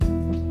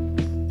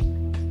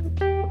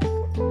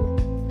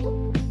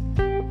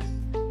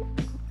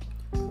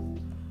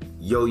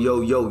Yo,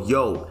 yo, yo,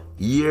 yo.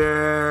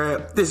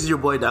 Yeah. This is your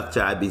boy, Dr.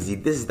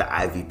 IBZ. This is the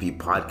IVP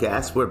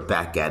podcast. We're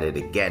back at it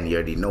again. You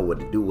already know what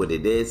to do, what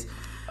it is.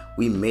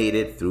 We made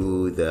it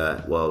through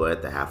we're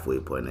at the halfway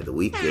point of the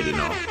week. You already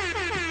know.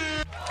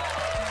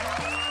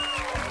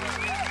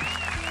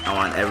 I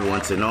want everyone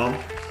to know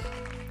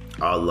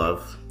all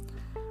love.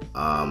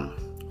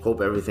 Hope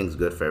everything's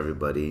good for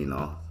everybody, you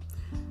know.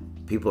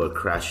 People are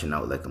crashing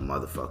out like a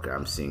motherfucker.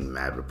 I'm seeing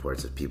mad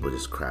reports of people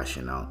just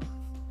crashing out.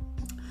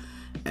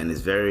 And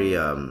it's very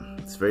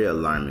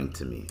alarming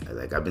to me.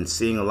 Like, I've been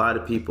seeing a lot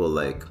of people,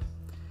 like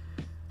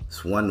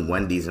this one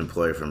Wendy's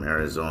employee from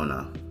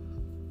Arizona,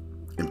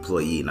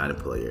 employee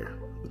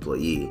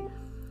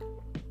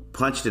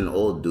punched an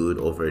old dude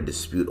over a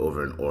dispute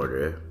over an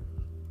order.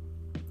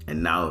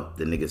 And now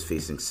the nigga's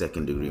facing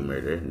second-degree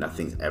murder.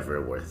 Nothing's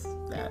ever worth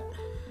that.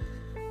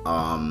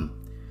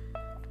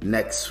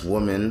 Next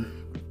woman,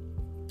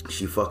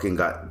 she fucking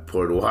got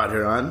poured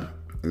water on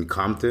in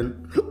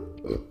Compton.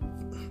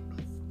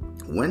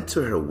 Went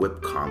to her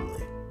whip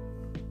calmly.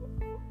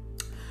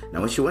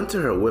 Now, when she went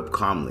to her whip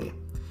calmly,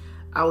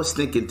 I was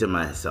thinking to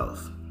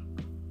myself,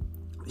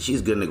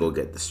 she's gonna go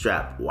get the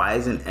strap. Why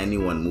isn't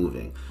anyone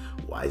moving?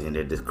 Why isn't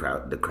there the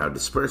crowd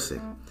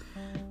dispersing?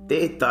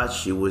 They thought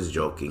she was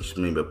joking. She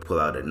maybe pull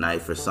out a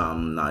knife or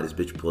something. Nah, this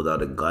bitch pulled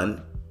out a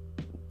gun,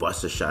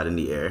 bust a shot in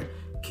the air,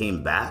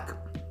 came back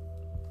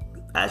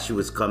as she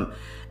was coming,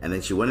 and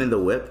then she went in the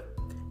whip.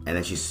 And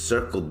then she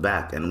circled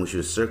back. And when she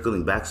was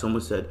circling back,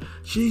 someone said,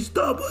 "She's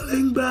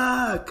doubling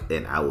back."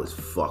 And I was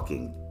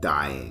fucking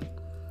dying.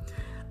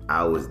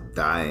 I was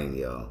dying,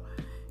 yo.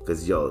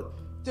 Because, yo,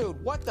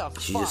 dude, what the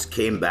she fuck? just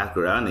came back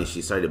around and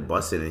she started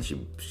busting and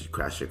she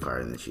crashed her car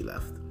and then she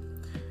left.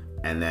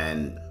 And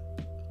then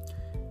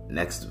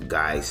next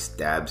guy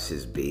stabs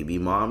his baby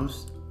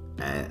moms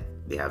and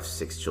they have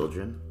 6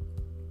 children.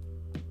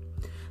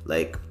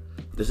 Like,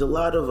 there's a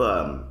lot of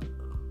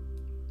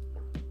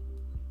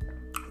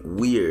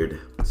weird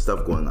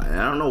stuff going on, and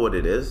I don't know what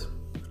it is.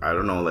 I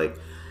don't know, like,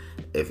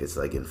 if it's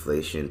like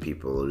inflation,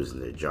 people are losing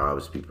their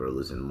jobs, people are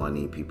losing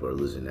money, people are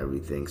losing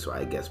everything, so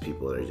I guess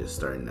people are just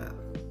starting to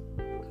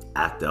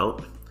act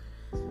out.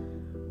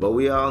 But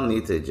we all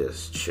need to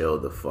just chill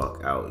the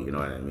fuck out, you know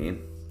what I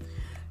mean?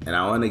 And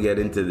I want to get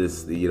into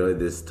this, you know,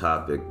 this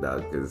topic,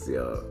 dog, because,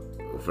 yo,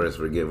 First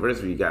we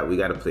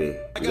gotta play,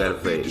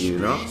 you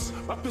know.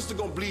 My pistol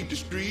gon' bleed the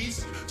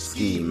streets.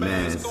 Ski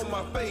mask on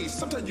my face.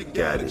 Sometimes you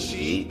gotta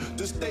cheat eat.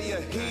 to stay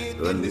ahead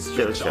In this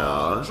church,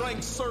 y'all.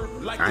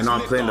 I know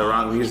I'm playing the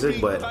wrong music,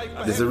 but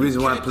there's a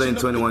reason why I'm playing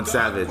 21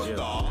 Savage.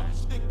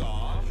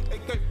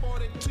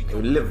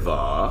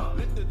 Liver.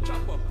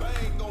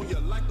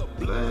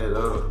 Blood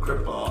of a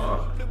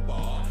cripple.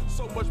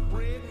 So much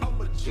bread,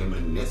 I'm a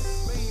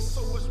Reminisce.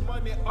 so much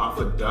money, Off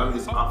of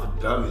dummies.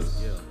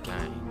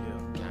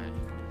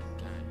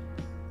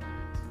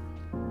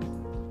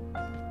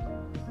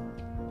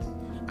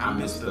 I'm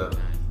Mr.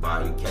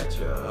 Body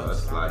Catcher,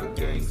 Slide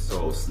Gang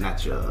Soul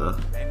Snatcher.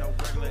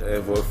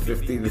 And for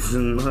 50, this is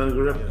my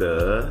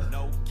gripper.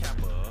 No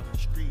capper,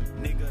 street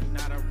nigga,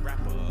 not a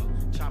rapper.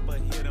 Chopper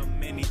hit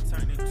him and he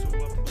turned into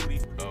a booty.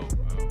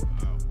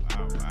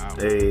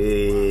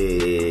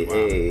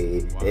 Hey.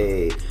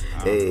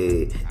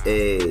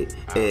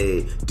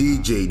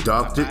 DJ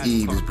Dr.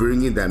 Eves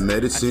bringing that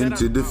medicine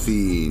to the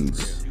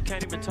fiends. You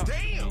can't even talk.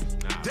 Damn.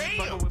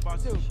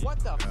 Dude, what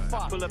the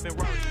fuck? Pull up and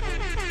roll.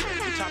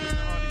 Choppers and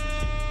all this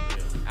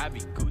shit. I be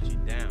Gucci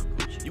down.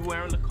 You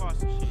wearing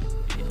Lacoste and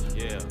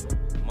shit. Yeah.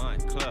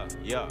 Montclair.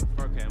 Yeah.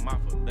 Fur came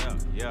off a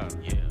belt. Yeah.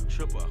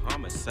 Triple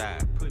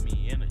homicide. Put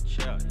me in a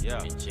chair. Yeah.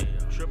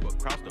 Triple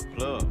across the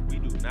plug. We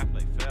do not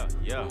play fair.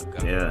 Yeah.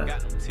 Got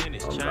them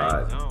tennis chains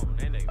on.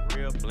 And they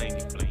real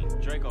blingy bling.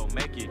 Draco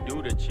make you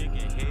do the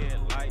chicken head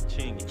like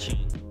chingy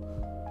ching.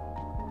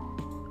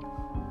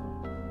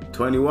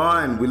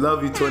 21, we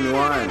love you,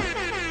 21.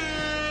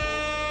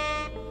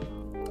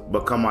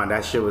 But come on,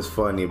 that shit was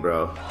funny,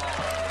 bro.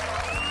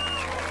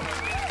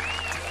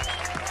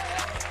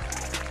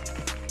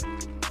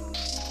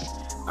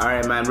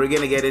 Alright, man, we're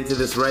gonna get into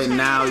this right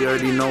now. You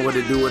already know what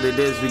to do, what it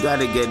is. We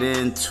gotta get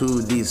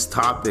into these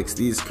topics,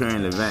 these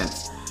current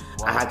events.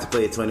 I had to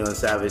play 21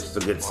 Savage, it's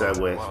a good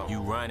segue.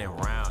 You running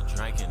around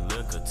drinking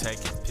liquor,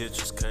 taking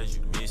pictures cause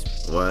you miss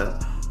me.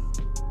 What?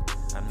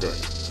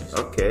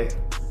 Okay.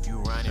 You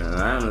running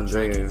I'm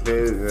drinking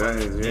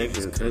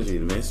because you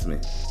miss me.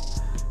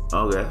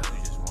 Okay.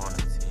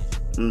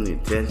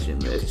 Attention,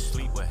 bitch.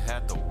 Sleep with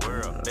half the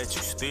world, bet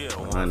you still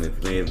won't. Honey,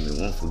 maybe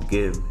won't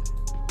forgive me.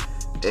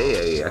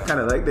 Hey, I kind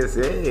of like this.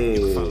 Hey.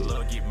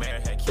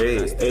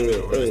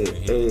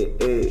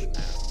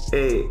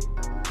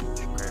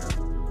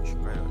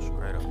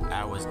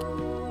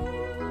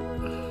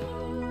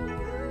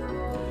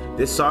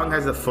 This song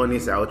has the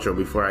funniest outro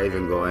before I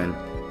even go in.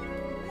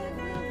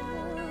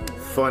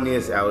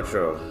 Funniest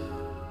outro.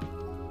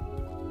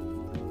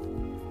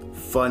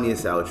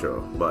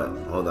 But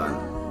hold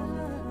on.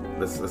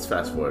 Let's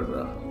fast forward,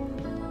 bro.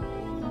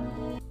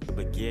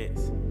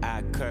 Baguettes,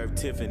 I curve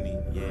Tiffany,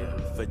 yeah,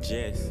 for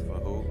Jess, for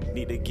who?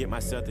 Need to get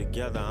myself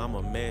together, I'm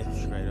a mess,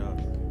 straight up.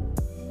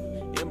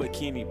 In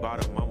bikini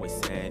bottom, I'm with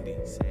Sandy.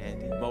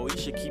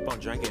 Moesha keep on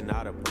drinking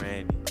out of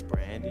brandy.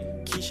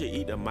 Keisha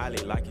eat the Molly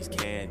like it's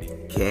candy.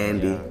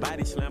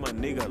 Body slam a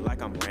nigga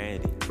like I'm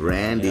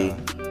Randy.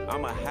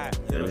 I'm a hot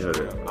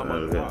hitter. I'm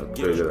a walk,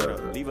 get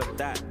a leave a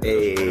dot.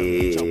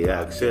 Hey,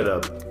 shut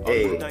up.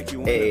 Hey,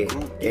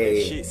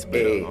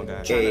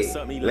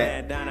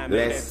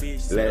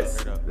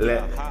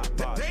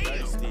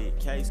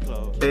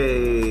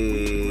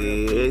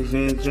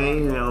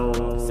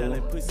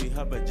 Selling pussy,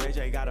 her but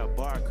JJ got a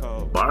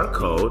barcode.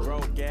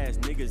 Broke ass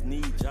niggas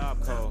need job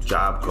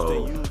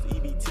code. Used to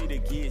use EBT to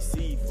get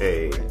seafood.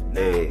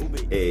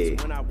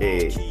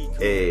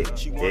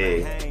 She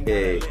wanna hang,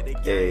 gotta let the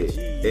gang G.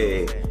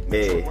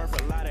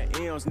 Worth a lot of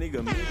M's,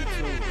 nigga, me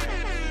too.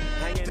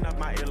 Hanging up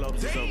my earlobes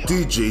is a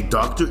DJ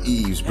Dr.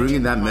 Eves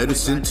bringing that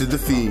medicine to the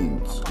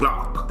fiends.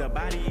 Block. The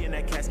body in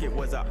that casket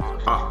was a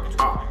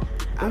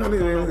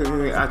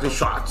After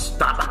shots.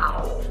 Stop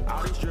out.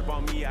 All this drip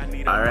on me, I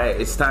need All right,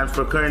 it's time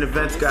for current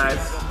events, guys.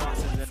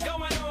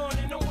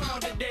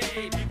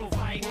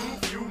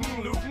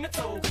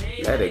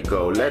 Let it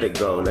go, let it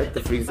go, let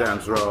the free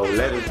times roll,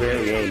 let it be,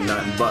 ain't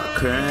nothing but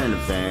current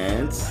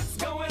events.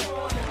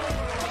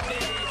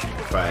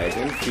 Pride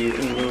and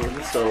feeling,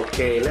 it's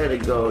okay, let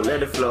it go,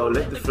 let it flow,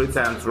 let the free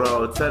times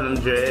roll, tell them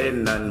Dre,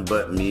 nothing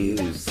but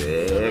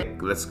music.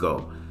 Let's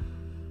go.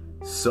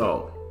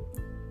 So,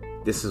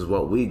 this is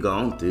what we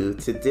gon' do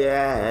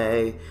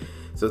today.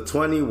 So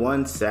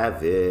 21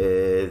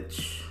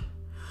 Savage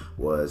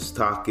was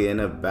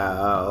talking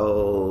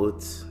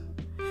about...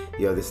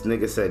 Yo, this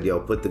nigga said, yo,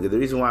 put the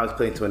reason why I was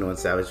playing 21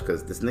 Savage,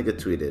 because this nigga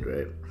tweeted,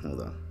 right?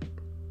 Hold on.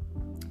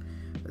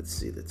 Let's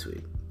see the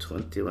tweet.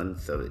 21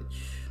 Savage.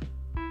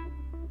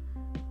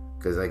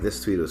 Because, like,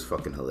 this tweet was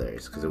fucking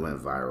hilarious, because it went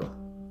viral.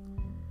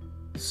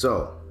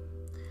 So,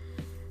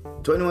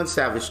 21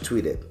 Savage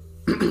tweeted,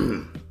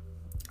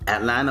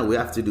 Atlanta, we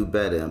have to do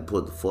better and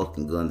put the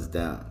fucking guns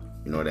down.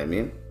 You know what I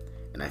mean?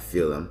 And I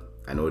feel him.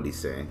 I know what he's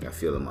saying. I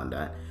feel him on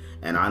that.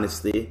 And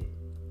honestly...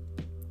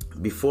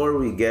 Before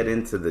we get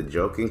into the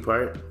joking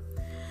part,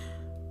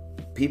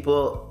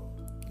 people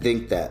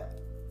think that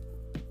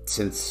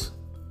since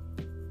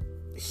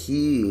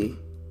he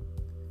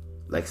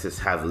likes to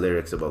have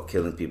lyrics about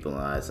killing people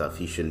and all that stuff,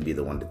 he shouldn't be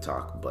the one to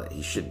talk, but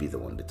he should be the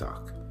one to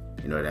talk.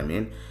 You know what I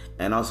mean?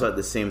 And also at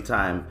the same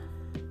time,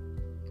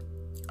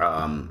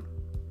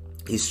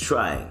 he's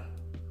trying.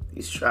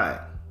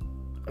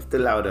 Of the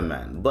louder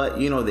man. But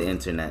you know the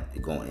internet,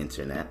 you go on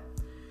internet.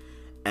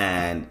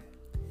 And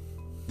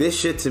this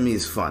shit to me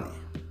is funny,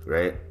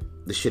 right?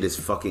 This shit is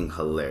fucking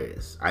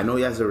hilarious. I know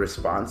he has a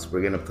response.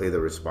 We're gonna play the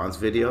response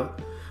video.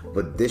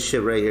 But this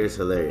shit right here is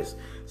hilarious.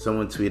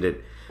 Someone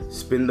tweeted,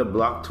 spin the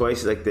block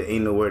twice like there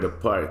ain't nowhere to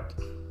park.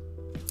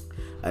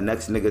 A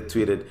next nigga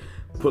tweeted,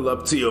 pull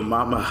up to your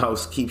mama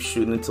house, keep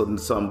shooting until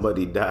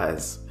somebody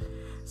dies.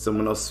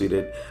 Someone else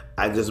tweeted,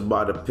 I just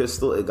bought a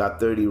pistol, it got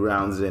 30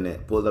 rounds in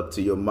it. Pull up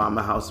to your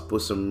mama house,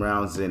 put some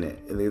rounds in it.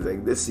 And he's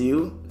like, this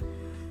you?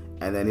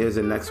 And then here's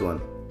the next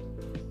one.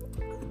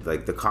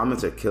 Like, the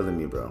comments are killing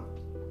me, bro.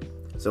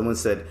 Someone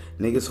said,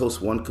 niggas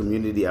host one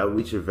community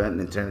outreach event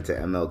and turn it to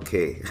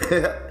MLK.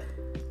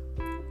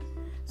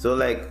 So,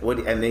 like, what?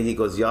 And then he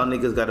goes, y'all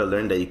niggas gotta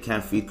learn that you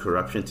can't feed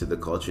corruption to the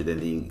culture,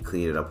 then you can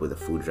clean it up with a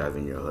food drive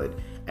in your hood.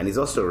 And he's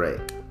also right.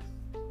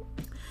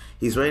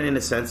 He's right in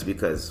a sense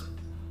because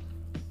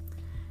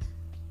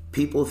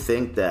people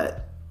think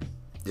that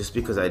just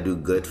because I do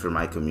good for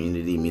my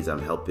community means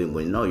I'm helping.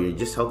 Well, no, you're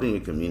just helping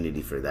your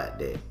community for that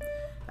day.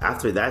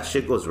 After that,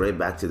 shit goes right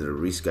back to the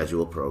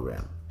reschedule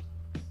program.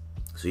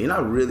 So you're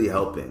not really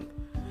helping.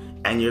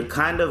 And you're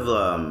kind of,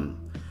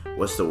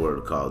 what's the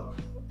word called?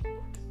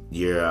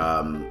 You're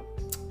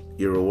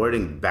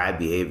rewarding bad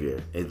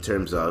behavior in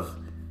terms of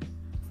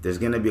there's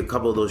going to be a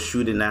couple of those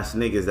shooting ass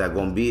niggas that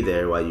going to be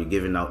there while you're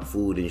giving out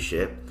food and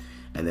shit.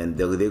 And then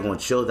they're going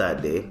to chill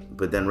that day.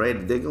 But then they're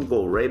going to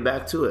go right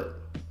back to it.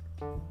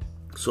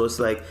 So it's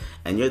like,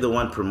 and you're the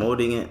one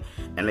promoting it.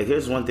 And like,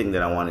 here's one thing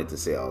that I wanted to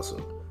say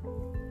also.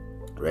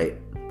 Right?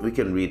 We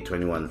can read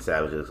 21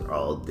 Savages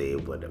all day,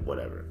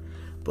 whatever.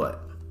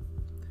 But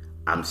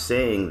I'm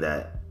saying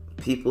that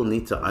people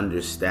need to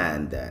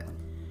understand that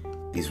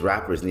these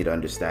rappers need to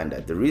understand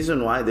that the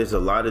reason why there's a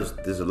lot of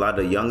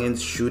youngins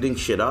shooting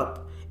shit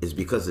up is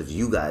because of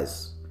you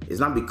guys.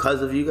 It's not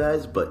because of you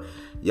guys, but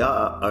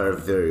y'all are a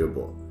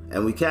variable.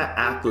 And we can't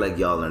act like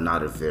y'all are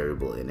not a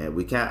variable in it.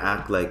 We can't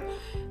act like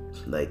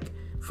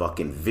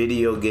fucking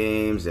video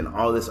games and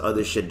all this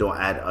other shit don't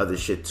add other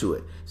shit to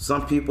it.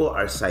 Some people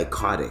are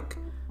psychotic.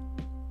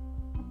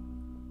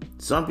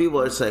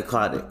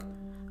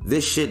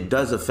 This shit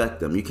does affect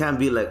them. You can't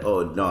be like,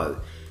 oh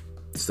no,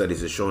 studies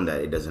have shown that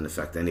it doesn't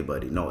affect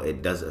anybody. No,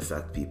 it does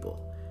affect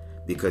people.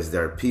 Because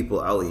there are people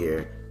out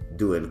here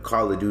doing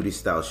Call of Duty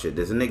style shit.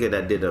 There's a nigga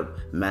that did a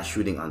mass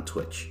shooting on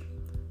Twitch.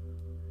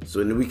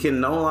 So we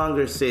can no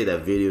longer say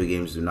that video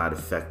games do not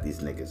affect these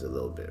niggas a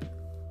little bit.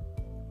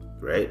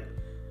 Right?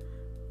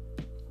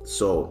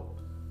 So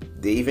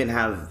they even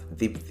have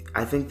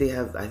I think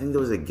there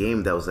was a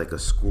game that was like a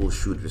school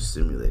shooter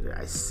simulator.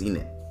 I seen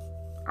it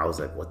I was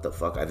like, what the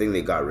fuck? I think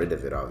they got rid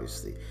of it,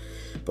 obviously.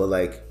 But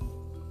like,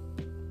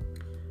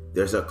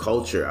 there's a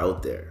culture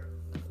out there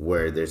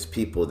where there's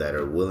people that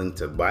are willing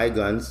to buy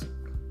guns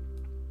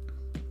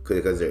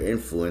because they're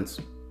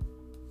influenced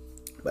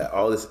by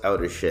all this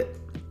outer shit.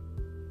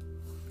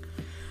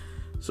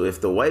 So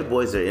if the white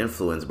boys are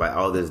influenced by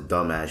all this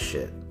dumbass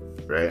shit,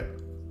 right?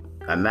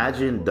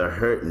 Imagine the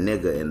hurt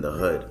nigga in the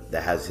hood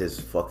that has his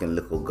fucking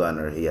little gun,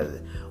 or he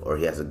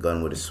has a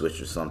gun with a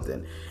switch or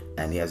something,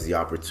 and he has the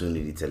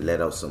opportunity to let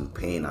out some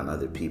pain on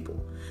other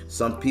people.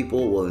 Some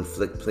people will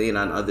inflict pain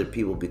on other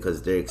people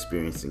because they're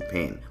experiencing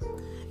pain.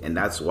 And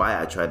that's why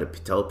I try to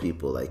tell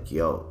people, like,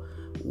 yo,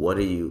 what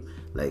are you,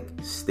 like,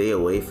 stay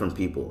away from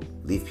people.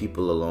 Leave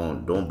people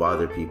alone. Don't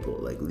bother people.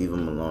 Like, leave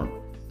them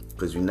alone.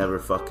 Because you never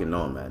fucking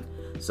know, man.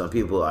 Some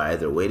people are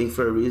either waiting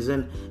for a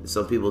reason, and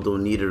some people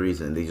don't need a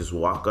reason. They just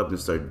walk up and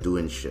start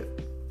doing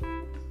shit.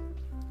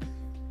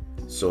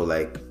 So,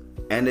 like,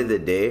 end of the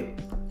day,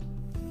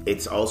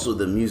 it's also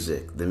the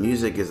music. The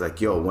music is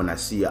like, yo, when I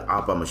see an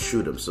op, I'ma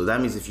shoot him. So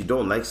that means if you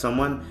don't like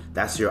someone,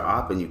 that's your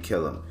op and you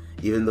kill him.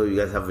 Even though you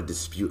guys have a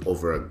dispute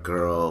over a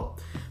girl,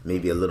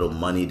 maybe a little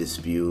money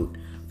dispute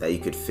that you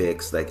could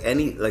fix.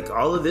 Like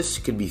all of this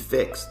could be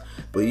fixed.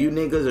 But you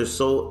niggas are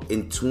so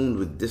in tune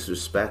with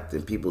disrespect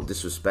and people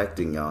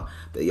disrespecting y'all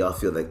that y'all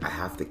feel like I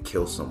have to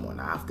kill someone.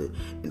 I have to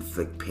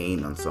inflict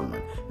pain on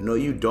someone. No,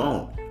 you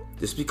don't.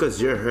 Just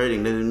because you're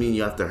hurting doesn't mean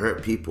you have to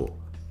hurt people.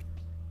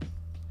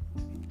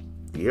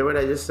 You hear what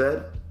I just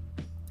said?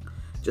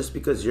 Just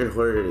because you're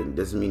hurting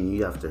doesn't mean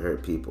you have to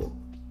hurt people.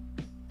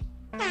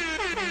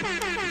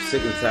 I'm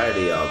sick and tired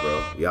of y'all,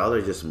 bro. Y'all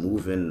are just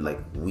moving like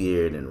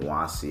weird and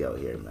wassy out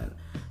here, man.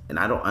 And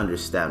I don't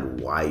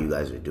understand why you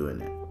guys are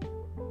doing it.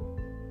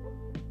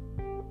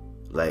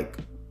 Like,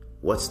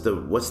 what's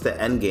the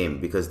end game?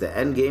 Because the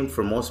end game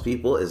for most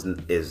people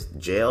is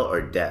jail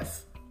or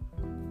death.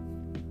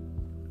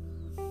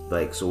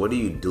 Like, so what are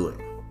you doing?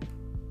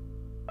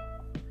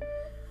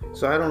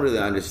 So I don't really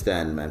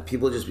understand, man.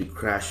 People just be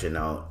crashing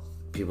out.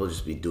 People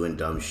just be doing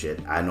dumb shit.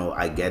 I know,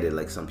 I get it.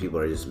 Like, some people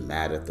are just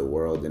mad at the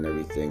world and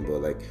everything.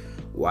 But, like,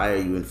 why are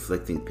you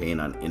inflicting pain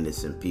on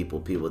innocent people?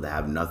 People that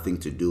have nothing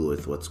to do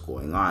with what's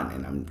going on.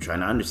 And I'm trying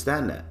to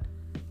understand that.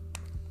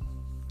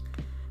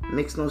 It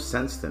makes no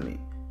sense to me.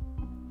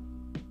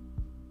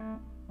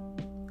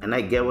 And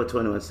I get what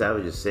 21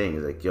 Savage is saying.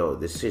 It's like, yo,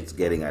 this shit's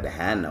getting out of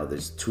hand now.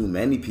 There's too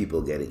many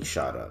people getting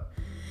shot up.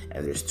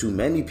 And there's too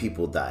many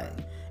people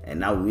dying. And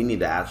now we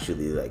need to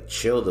actually, like,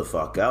 chill the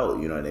fuck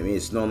out. You know what I mean?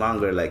 It's no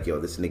longer like, yo,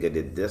 this nigga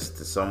did this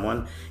to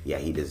someone. Yeah,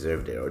 he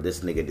deserved it. Or this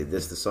nigga did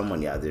this to someone.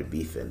 Yeah, they're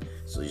beefing.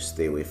 So just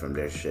stay away from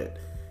their shit.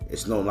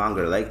 It's no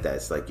longer like that.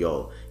 It's like,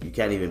 yo, you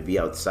can't even be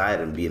outside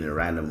and be in a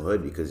random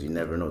hood because you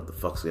never know what the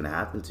fuck's gonna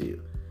happen to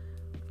you.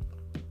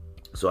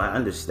 So I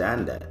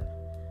understand that.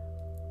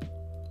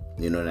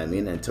 You know what I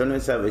mean? And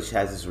 21 Savage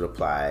has this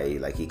reply,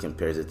 like, he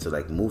compares it to,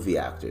 like, movie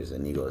actors.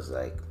 And he goes,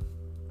 like,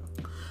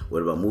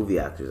 what about movie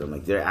actors? I'm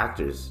like, they're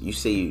actors. You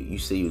say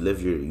you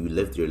lived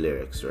your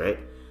lyrics, right?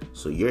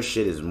 So your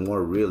shit is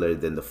more realer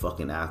than the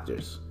fucking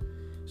actors.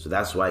 So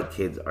that's why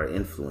kids are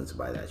influenced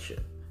by that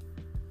shit.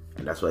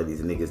 And that's why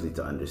these niggas need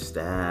to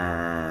understand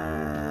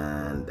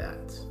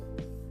that.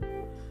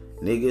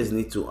 Niggas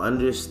need to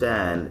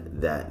understand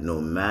that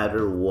no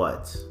matter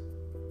what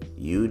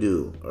you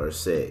do or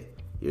say,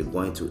 you're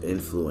going to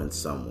influence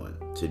someone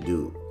to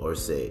do or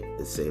say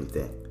the same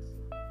thing.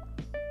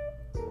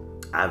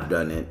 I've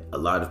done it. A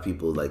lot of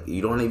people, like,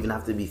 you don't even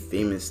have to be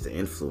famous to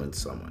influence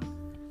someone.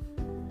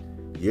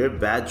 Your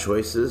bad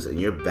choices and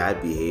your bad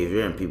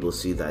behavior, and people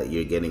see that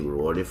you're getting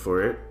rewarded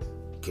for it,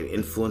 can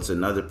influence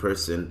another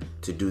person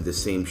to do the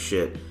same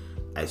shit,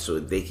 and so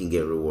they can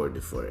get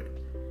rewarded for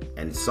it.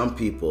 And some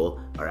people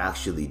are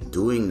actually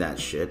doing that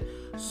shit,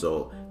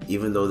 so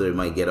even though they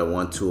might get a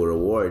 1-2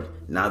 reward,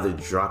 now they're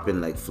dropping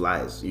like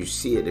flies. You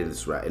see it in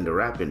the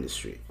rap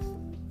industry.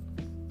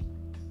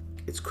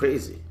 It's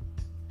crazy.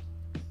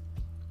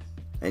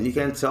 And you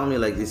can't tell me,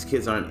 like, these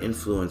kids aren't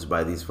influenced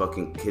by these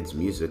fucking kids'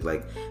 music.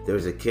 Like, there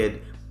was a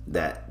kid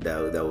that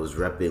was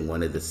repping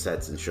one of the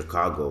sets in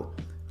Chicago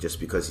just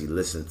because he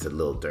listened to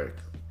Lil Durk.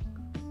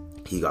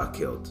 He got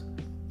killed.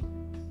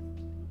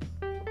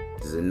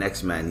 There's the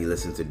next man, he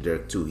listened to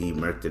Durk too. He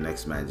murked the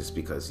next man just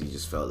because he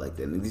just felt like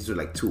that. And these are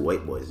like two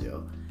white boys,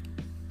 yo.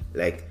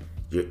 Like,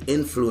 you're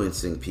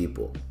influencing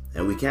people.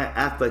 And we can't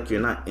act like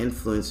you're not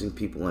influencing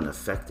people and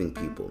affecting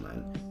people,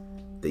 man.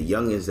 The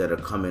youngins that are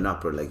coming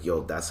up are like,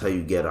 yo, that's how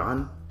you get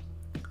on?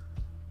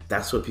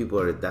 That's what the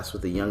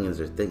youngins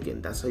are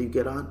thinking. That's how you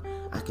get on?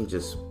 I can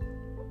just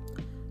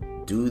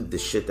do the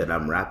shit that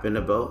I'm rapping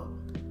about.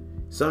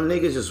 Some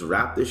niggas just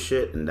rap this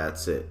shit and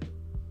that's it.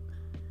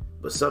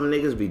 But some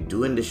niggas be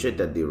doing the shit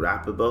that they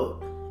rap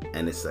about,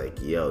 and it's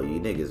like, yo, you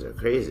niggas are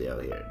crazy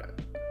out here.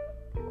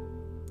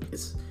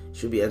 It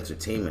should be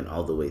entertainment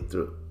all the way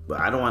through. But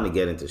I don't want to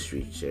get into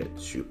street shit,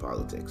 street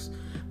politics.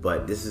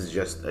 But this is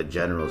just a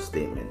general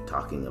statement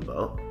talking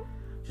about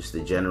just the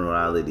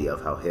generality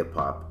of how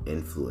hip-hop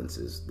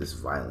influences this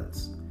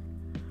violence.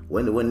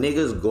 When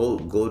niggas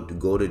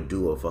go to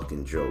do a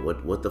fucking drill,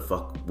 what the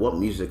fuck? What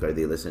music are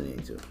they listening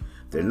to?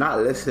 They're not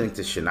listening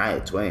to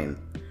Shania Twain.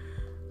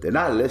 They're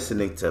not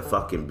listening to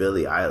fucking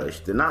Billie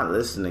Eilish. They're not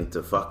listening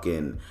to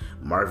fucking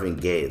Marvin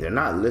Gaye. They're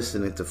not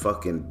listening to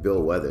fucking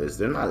Bill Withers.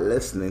 They're not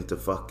listening to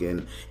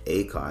fucking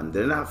Akon.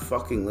 They're not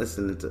fucking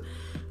listening to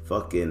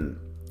fucking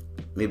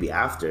maybe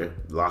After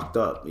Locked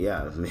Up.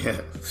 Yeah.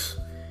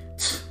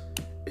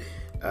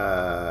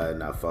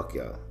 Nah, fuck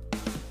y'all.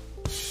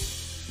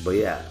 But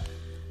yeah.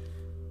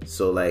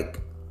 So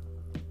like,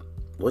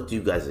 what do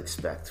you guys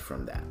expect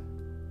from that?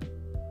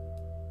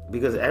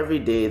 Because every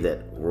day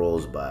that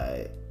rolls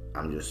by,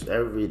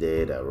 every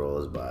day that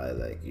rolls by,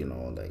 like, you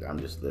know, like, I'm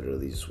just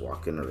literally just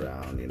walking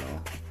around, you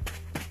know,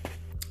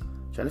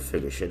 trying to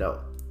figure shit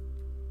out.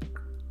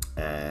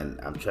 And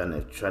I'm trying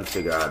to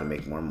figure out how to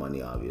make more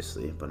money,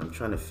 obviously, but I'm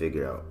trying to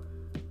figure out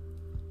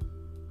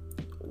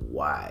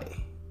why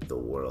the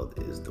world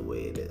is the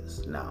way it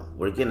is. Now,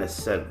 we're gonna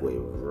segue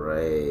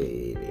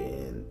right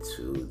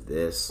into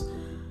this.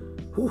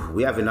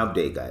 We have an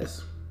update,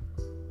 guys.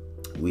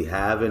 We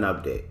have an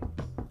update.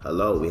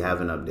 Hello, we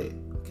have an update,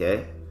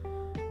 okay?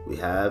 We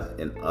have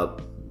an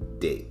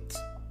update.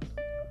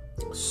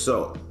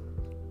 So,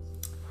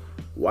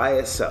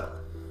 YSL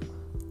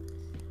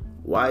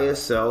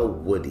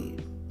Woody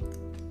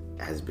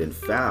has been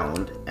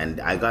found,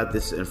 and I got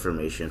this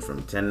information from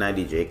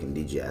 1090 Jake and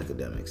DJ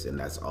Academics, and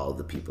that's all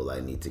the people I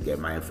need to get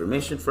my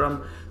information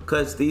from,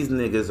 because these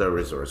niggas are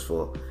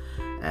resourceful,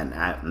 and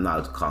I'm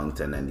not calling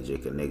 1090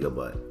 Jake a nigga,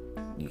 but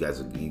you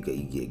guys, you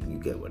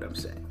get what I'm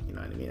saying, you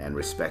know what I mean? And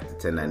respect to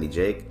 1090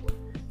 Jake,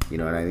 you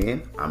know what I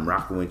mean? I'm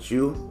rocking with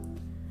you.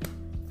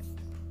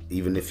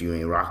 Even if you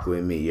ain't rocking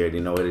with me, you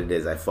already know what it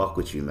is. I fuck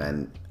with you,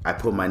 man. I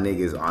put my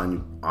niggas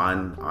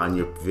on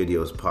your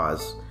videos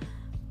pause,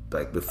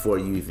 like before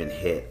you even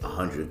hit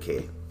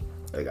 100K.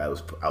 Like I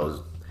was,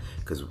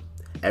 because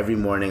every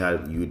morning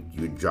you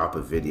would drop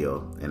a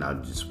video and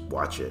I'd just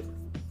watch it,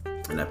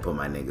 and I put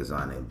my niggas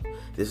on it.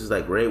 This is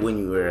like right when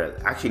you were,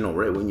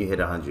 right when you hit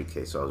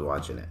 100K. So I was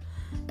watching it.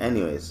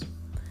 Anyways,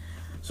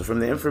 so from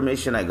the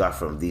information I got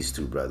from these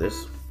two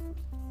brothers,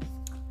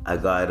 I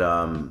got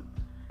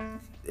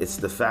it's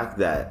the fact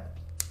that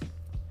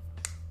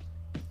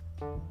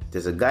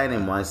there's a guy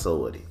named YSL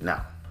Woody.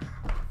 Now,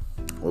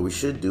 what we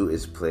should do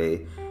is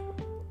play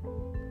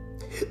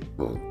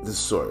the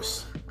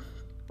source.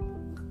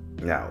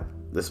 Now,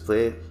 let's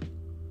play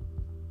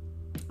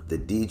the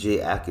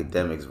DJ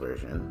Academics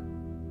version,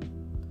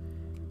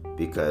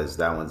 because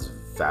that one's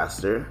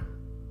faster,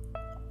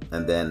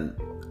 and then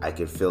I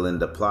can fill in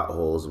the plot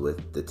holes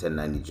with the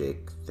 1090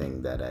 Jake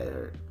thing that I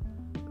heard.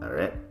 All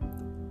right.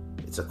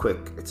 It's a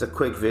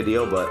quick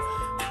video, but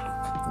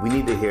we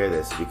need to hear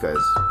this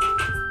because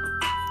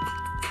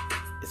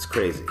it's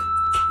crazy.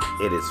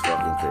 It is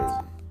fucking crazy.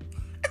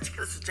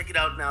 Let's check it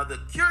out now. The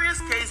curious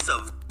case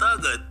of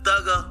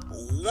Thugga,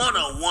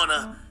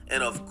 Wanna,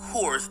 and of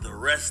course the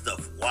rest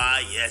of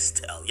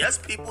YSL. Yes,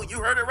 people,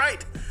 you heard it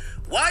right.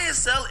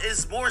 YSL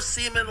is more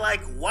seeming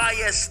like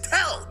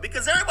YSL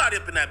because everybody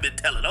up in that been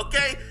telling,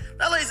 okay?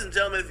 Now, ladies and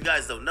gentlemen, if you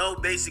guys don't know,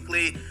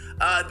 basically,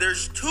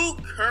 there's two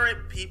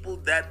current people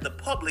that the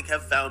public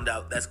have found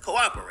out that's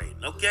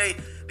cooperating, okay?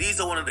 These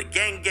are one of the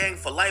gang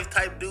for life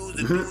type dudes,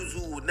 the dudes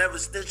who would never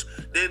snitch.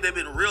 They've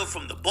been real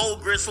from the bowl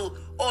gristle,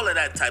 all of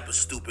that type of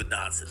stupid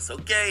nonsense,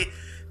 okay?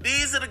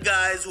 These are the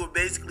guys who are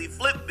basically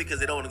flipped because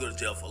they don't want to go to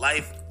jail for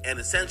life, and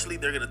essentially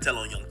they're going to tell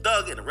on Young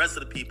Thug and the rest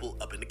of the people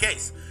up in the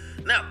case.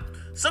 Now,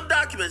 some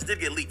documents did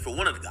get leaked for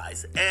one of the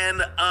guys, and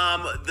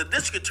the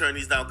district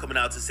attorney is now coming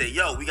out to say,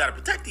 yo, we got to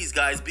protect these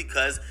guys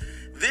because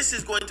this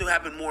is going to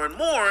happen more and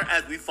more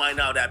as we find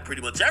out that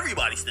pretty much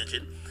everybody's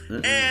snitching.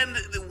 Mm-hmm. And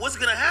what's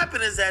going to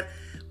happen is that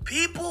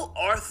people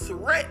are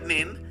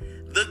threatening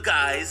the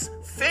guy's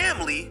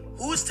family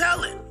who's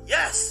telling.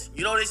 Yes,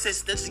 you know, they say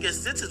snitches get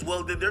stitches.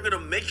 Well, they're going to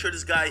make sure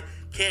this guy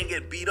can't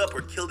get beat up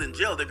or killed in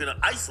jail. They're going to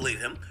isolate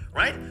him,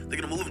 right? They're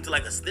going to move him to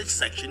like a snitch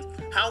section.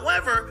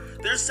 However,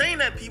 they're saying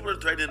that people are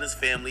threatening his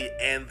family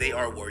and they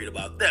are worried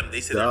about them.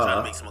 They say they're trying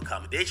to make some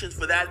accommodations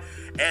for that.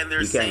 And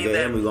they're saying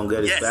that, we're going to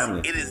get his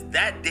family. It is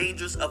that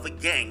dangerous of a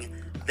gang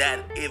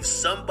that if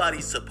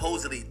somebody's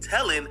supposedly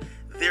telling,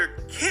 their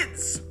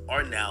kids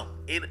are now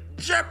in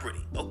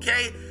jeopardy,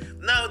 okay?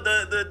 Now,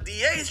 the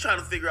DA is trying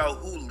to figure out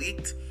who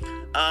leaked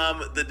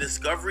the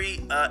discovery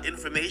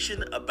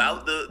information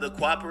about the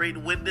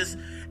cooperating witness.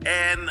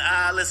 And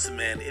listen,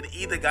 man, it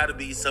either got to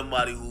be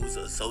somebody who's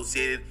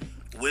associated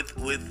with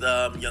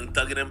Young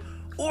Thug and him,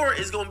 or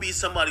it's going to be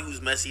somebody who's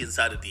messy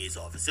inside the DA's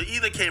office. So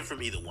either came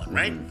from either one,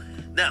 right?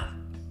 Now,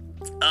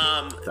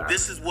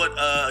 this is what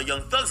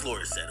Young Thug's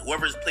lawyer said.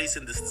 Whoever is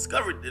placing this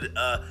discovery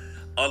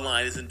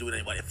online isn't doing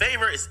anybody a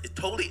favor. It's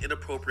totally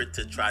inappropriate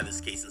to try this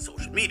case in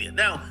social media.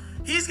 Now,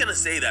 he's going to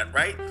say that,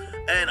 right?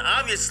 And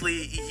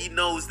obviously, he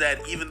knows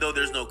that even though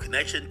there's no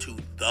connection to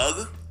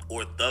Thug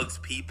or Thug's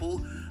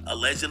people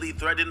allegedly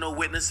threatening no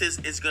witnesses,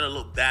 it's going to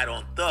look bad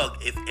on Thug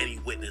if any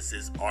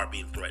witnesses are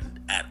being threatened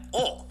at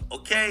all,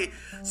 okay?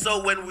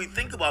 So when we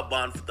think about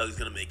bond for Thug, it's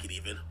going to make it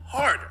even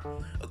harder,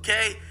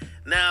 okay?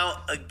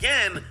 Now,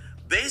 again,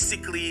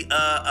 basically,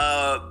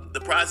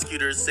 the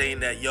prosecutor is saying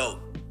that, yo,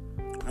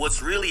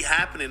 what's really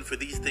happening for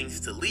these things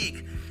to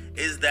leak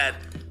is that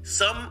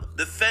some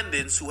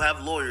defendants who have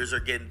lawyers are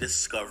getting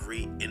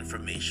discovery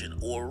information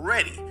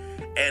already.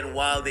 And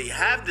while they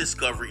have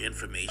discovery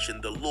information,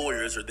 the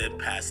lawyers are then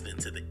passing it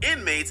to the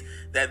inmates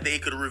that they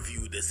could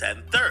review this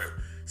and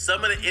third.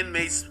 Some of the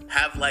inmates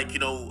have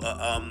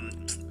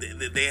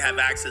they have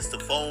access to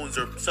phones,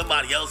 or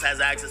somebody else has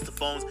access to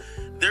phones.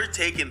 They're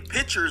taking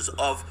pictures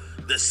of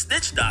the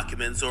snitch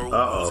documents, or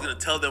who's going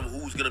to tell them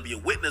who's going to be a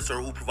witness or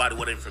who provided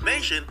what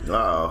information,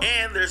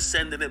 and they're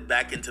sending it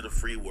back into the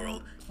free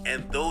world.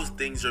 And those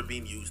things are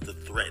being used to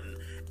threaten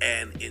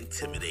and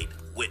intimidate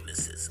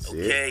witnesses.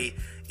 Okay?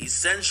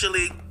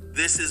 Essentially,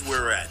 this is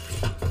where we're at.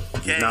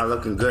 Okay? Not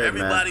looking good,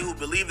 everybody who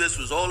believed this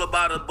was all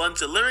about a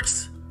bunch of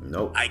lyrics,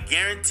 nope. I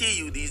guarantee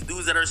you these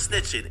dudes that are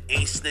snitching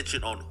ain't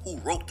snitching on who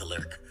wrote the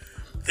lyric.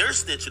 They're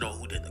snitching on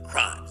who did the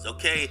crimes,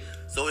 okay?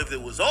 So if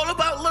it was all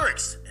about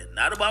lyrics and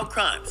not about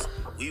crimes,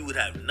 we would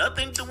have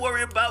nothing to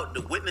worry about.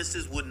 The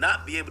witnesses would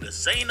not be able to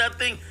say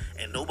nothing,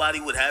 and nobody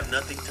would have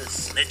nothing to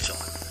snitch on.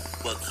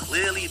 But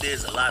clearly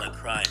there's a lot of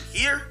crime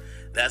here.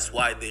 That's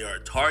why they are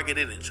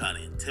targeted and trying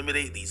to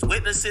intimidate these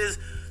witnesses.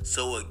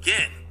 So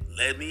again,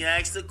 let me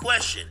ask the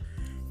question.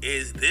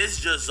 Is this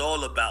just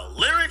all about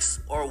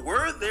lyrics, or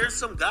were there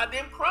some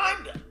goddamn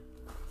crime done?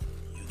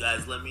 You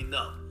guys let me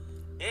know.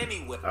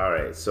 Anyway. All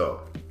right,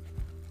 so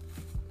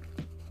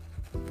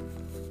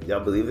y'all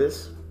believe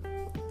this?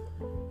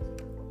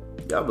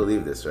 Y'all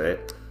believe this, right?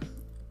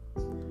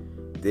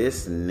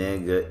 This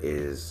nigga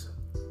is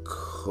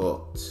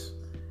cooked.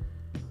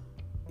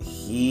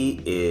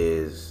 He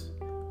is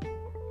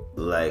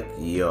like,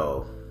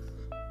 yo,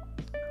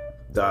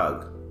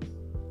 dog.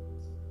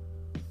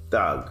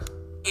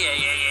 Yeah.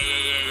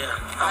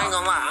 I ain't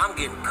gonna lie, I'm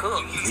getting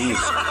cooked. He's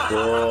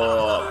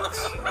cooked.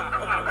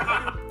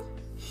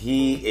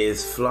 He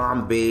is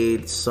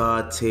flambéed,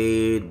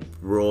 sauteed,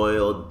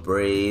 broiled,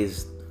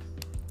 braised.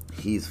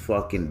 He's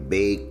fucking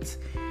baked.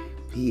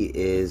 He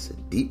is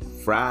deep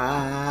fried.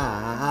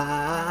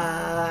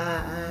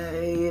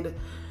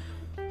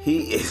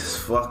 He is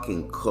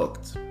fucking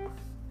cooked.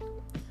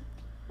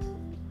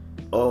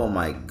 Oh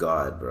my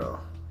God, bro.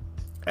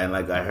 And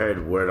like I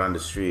heard word on the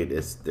street,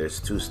 there's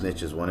two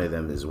snitches. One of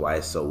them is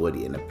YSL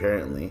Woody. And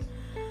apparently,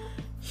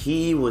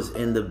 he was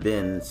in the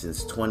bin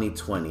since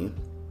 2020.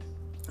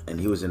 And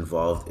he was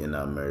involved in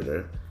a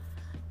murder.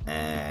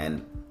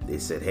 And they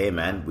said, hey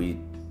man, we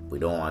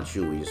don't want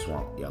you. We just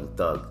want Young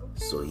Thug.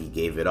 So he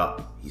gave it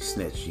up. He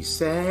snitched. He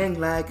sang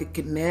like a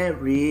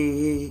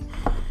canary.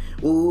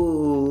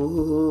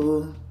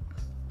 Ooh.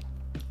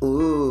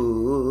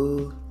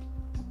 Ooh.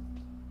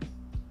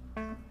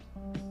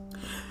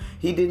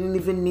 He didn't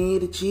even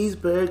need a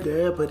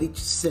cheeseburger, but he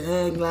just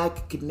sang like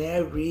a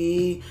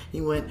canary. He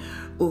went,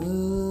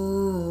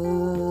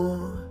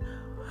 ooh,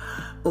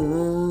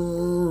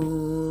 ooh.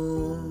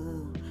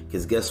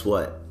 Because guess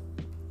what?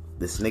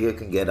 This nigga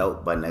could get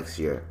out by next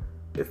year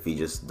if he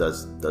just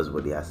does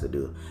what he has to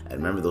do. And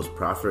remember those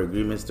proffer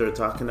agreements they're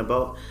talking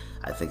about?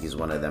 I think he's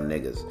one of them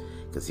niggas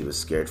because he was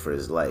scared for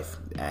his life.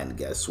 And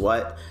guess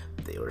what?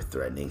 They were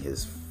threatening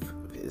his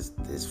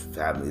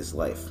family's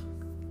life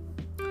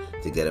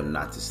to get him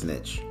not to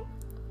snitch.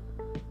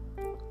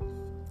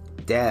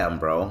 Damn,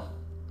 bro.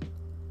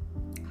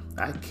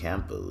 I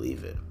can't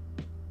believe it.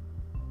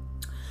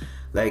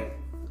 Like,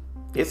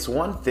 it's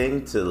one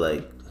thing to,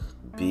 like,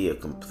 be a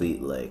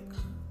complete, like...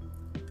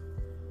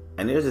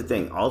 And here's the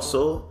thing.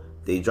 Also,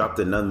 they dropped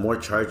more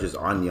charges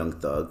on Young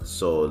Thug.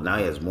 So now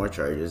he has more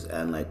charges.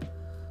 And, like,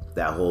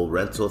 that whole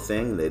rental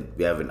thing,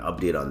 we have an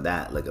update on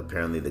that. Like,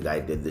 apparently the guy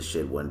did this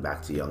shit, went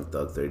back to Young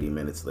Thug 30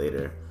 minutes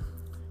later.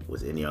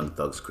 Was in Young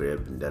Thug's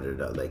crib and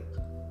da-da-da. Like,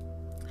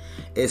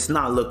 it's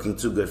not looking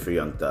too good for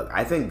Young Thug.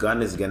 I think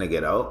Gunna's gonna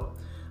get out.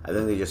 I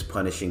think they're just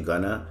punishing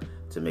Gunna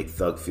to make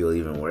Thug feel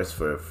even worse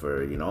for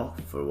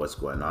what's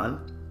going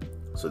on.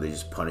 So they're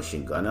just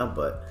punishing Gunna,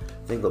 but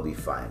I think they'll be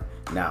fine.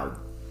 Now,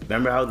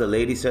 remember how the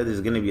lady said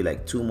there's gonna be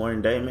like 2 more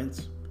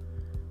indictments?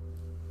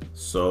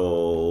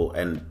 So,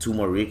 and 2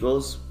 more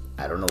RICOs?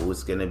 I don't know who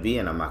it's gonna be,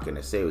 and I'm not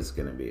gonna say who it's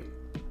gonna be.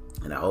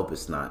 And I hope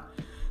it's not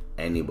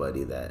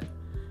anybody that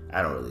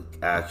I don't really,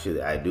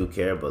 actually, I do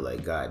care, but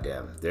like,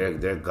 goddamn,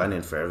 they're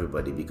gunning for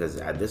everybody because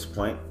at this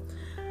point,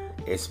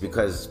 it's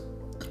because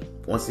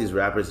once these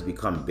rappers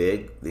become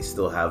big, they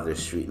still have their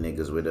street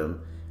niggas with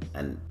them,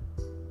 and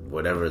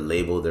whatever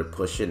label they're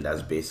pushing,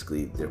 that's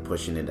basically, they're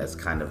pushing it as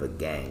kind of a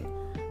gang.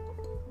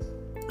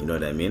 You know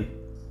what I mean?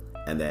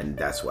 And then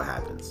that's what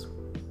happens.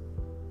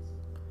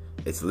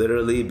 It's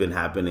literally been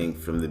happening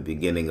from the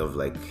beginning of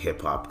like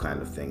hip hop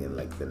kind of thing in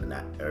like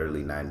the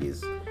early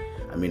 90s.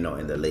 I mean, no,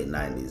 in the late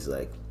 90s,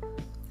 like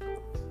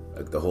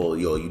the whole,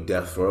 yo, you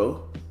death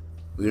row,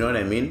 you know what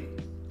I mean?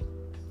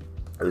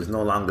 It's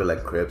no longer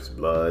like Crips,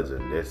 Bloods,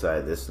 and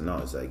this, no,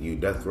 it's like you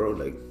death row,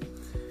 like,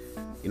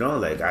 you know,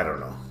 like, I don't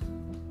know.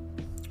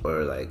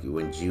 Or like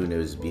when June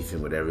was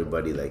beefing with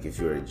everybody, like if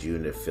you were a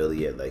June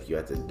affiliate, like you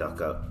had to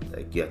duck up,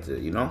 like you had to,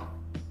 you know?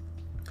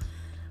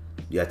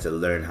 You had to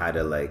learn how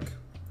to like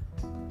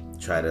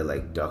try to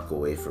like duck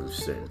away from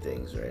certain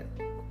things, right?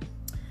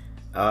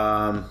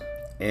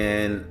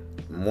 And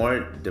more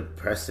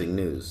depressing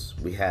news.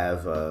 We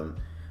have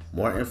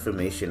more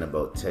information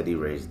about Teddy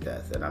Ray's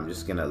death, and I'm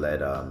just gonna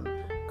let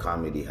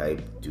Comedy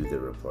Hype do the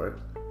report.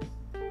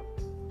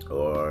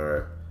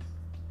 Or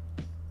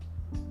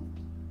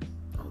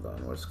hold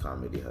on, where's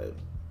Comedy Hype?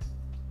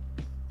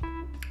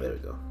 There we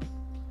go.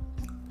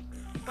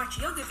 Watch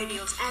yoga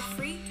videos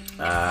ad-free and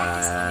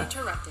practice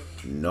uninterrupted.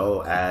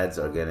 No ads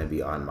are gonna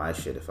be on my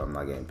shit if I'm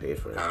not getting paid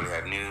for it. Comedy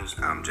Hype News,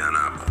 I'm John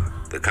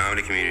Abba. The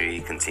comedy community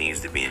continues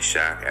to be in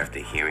shock after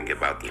hearing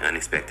about the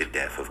unexpected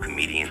death of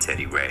comedian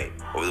Teddy Ray.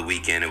 Over the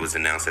weekend, it was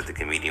announced that the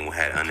comedian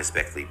had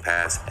unexpectedly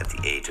passed at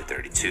the age of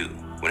 32.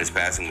 When his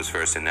passing was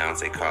first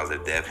announced, a cause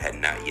of death had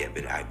not yet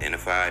been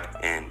identified,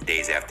 and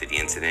days after the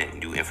incident,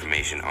 new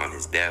information on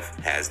his death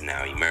has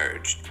now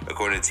emerged.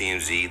 According to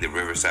TMZ, the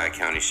Riverside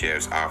County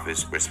Sheriff's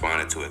Office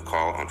responded to a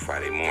call on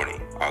Friday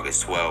morning,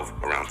 August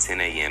 12, around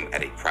 10 a.m.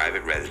 at a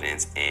private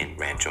residence in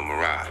Rancho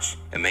Mirage.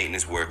 A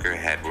maintenance worker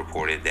had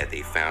reported that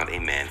they found a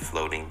man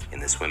floating in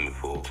the swimming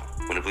pool.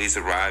 When the police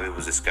arrived, it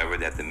was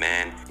discovered that the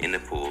man in the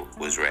pool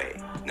was Ray.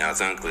 Now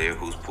it's unclear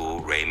whose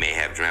pool Ray may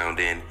have drowned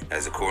in,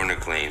 as the coroner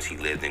claims he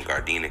lived in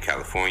Gardena,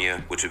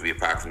 California, which would be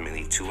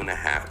approximately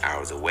 2.5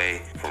 hours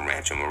away from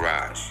Rancho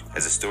Mirage.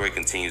 As the story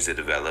continues to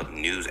develop,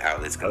 news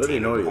outlets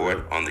continue to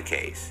report on the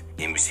case.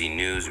 NBC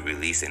News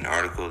released an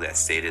article that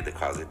stated the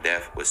cause of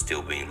death was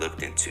still being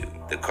looked into.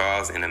 The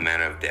cause and the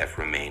manner of death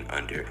remain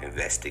under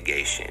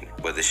investigation.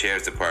 But the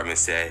Sheriff's Department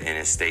said in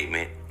a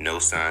statement, no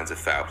signs of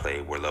foul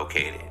play were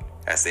located.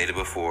 As stated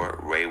before,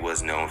 Ray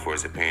was known for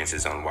his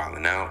appearances on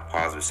Wildin' Out,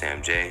 Pause with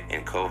Sam J,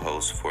 and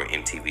co-host for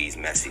MTV's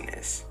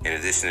Messiness. In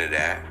addition to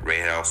that, Ray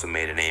had also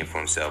made a name for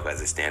himself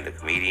as a stand-up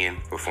comedian,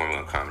 performing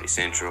on Comedy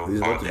Central,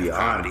 On Deck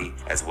Comedy,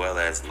 as well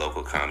as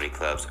local comedy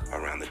clubs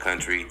around the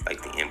country,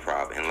 like the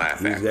Improv and Laugh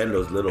Factory.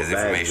 As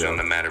information on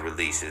the matter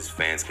releases,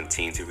 fans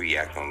continue to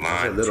react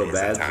online to his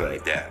untimely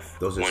death.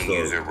 One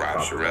user,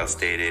 Rob Sherrill,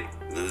 stated,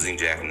 "Losing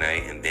Jack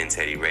Knight and then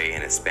Teddy Ray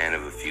in a span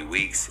of a few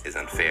weeks is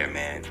unfair,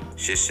 man.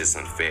 Shit's just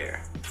unfair.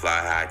 Fly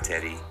high,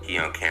 Teddy. He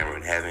on camera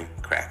in heaven,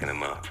 cracking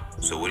him up."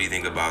 So what do you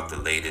think about the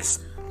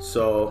latest?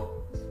 So,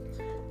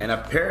 and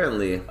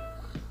apparently,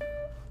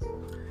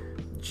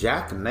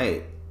 Jack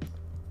Knight,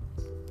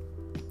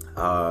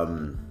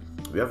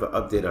 we have an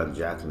update on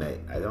Jack Knight.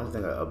 I don't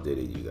think I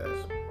updated you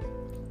guys.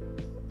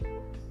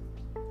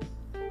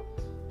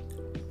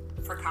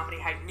 For Comedy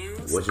Hype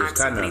News, Which is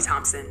I'm Tiffany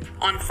Thompson.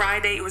 On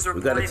Friday, it was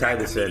reported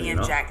that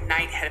comedian Jack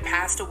Knight had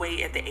passed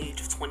away at the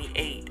age of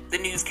 28. The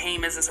news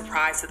came as a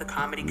surprise to the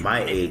comedy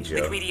community. My age, yo.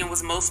 The comedian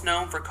was most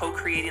known for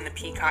co-creating the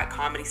Peacock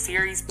comedy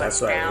series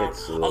Bust Down,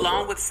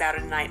 along with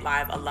Saturday Night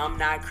Live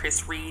alumni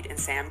Chris Reed and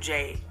Sam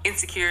J.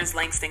 Insecure's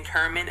Langston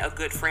Kerman, a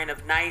good friend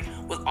of Knight,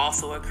 was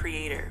also a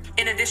creator.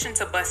 In addition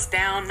to Bust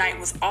Down, Knight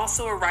was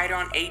also a writer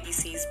on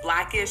ABC's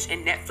Blackish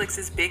and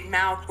Netflix's Big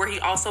Mouth, where he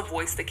also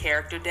voiced the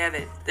character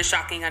Devin. The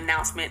shocking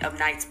announcement of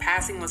Knight's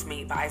passing was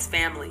made by his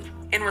family.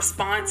 In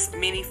response,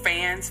 many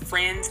fans,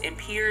 friends, and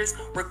peers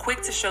were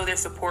quick to show their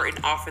support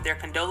and offer their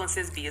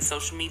condolences via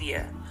social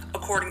media.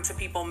 According to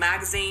People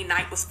magazine,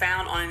 Knight was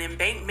found on an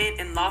embankment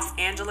in Los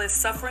Angeles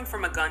suffering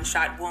from a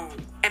gunshot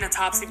wound. An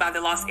autopsy by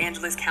the Los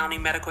Angeles County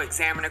Medical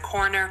Examiner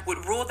coroner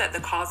would rule that the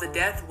cause of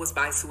death was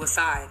by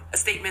suicide. A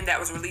statement that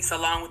was released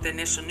along with the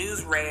initial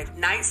news read,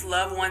 "Knight's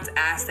loved ones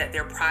ask that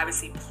their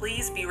privacy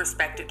please be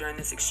respected during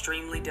this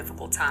extremely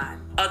difficult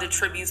time." Other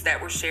tributes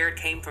that were shared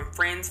came from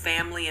friends,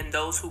 family, and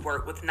those who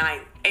worked with Knight.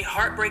 A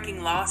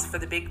heartbreaking loss for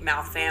the Big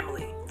Mouth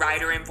family.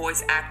 Writer and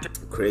voice actor.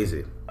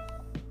 Crazy.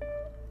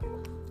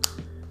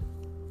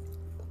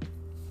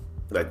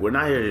 Like, we're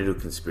not here to do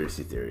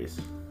conspiracy theories.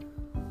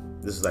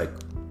 This is like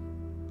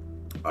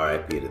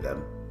RIP to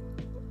them.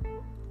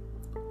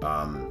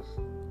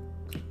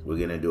 We're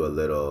gonna do a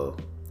little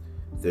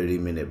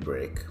 30-minute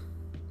break,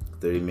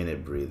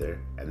 30-minute breather,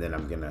 and then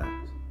I'm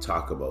gonna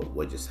talk about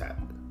what just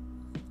happened.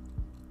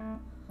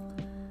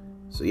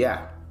 So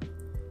yeah,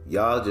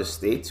 y'all just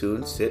stay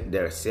tuned, sit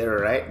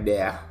right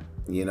there.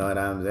 You know what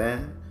I'm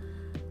saying?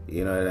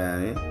 You know what I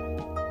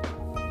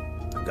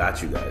mean?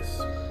 Got you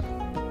guys.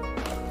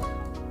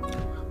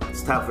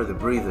 It's time for the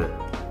breather.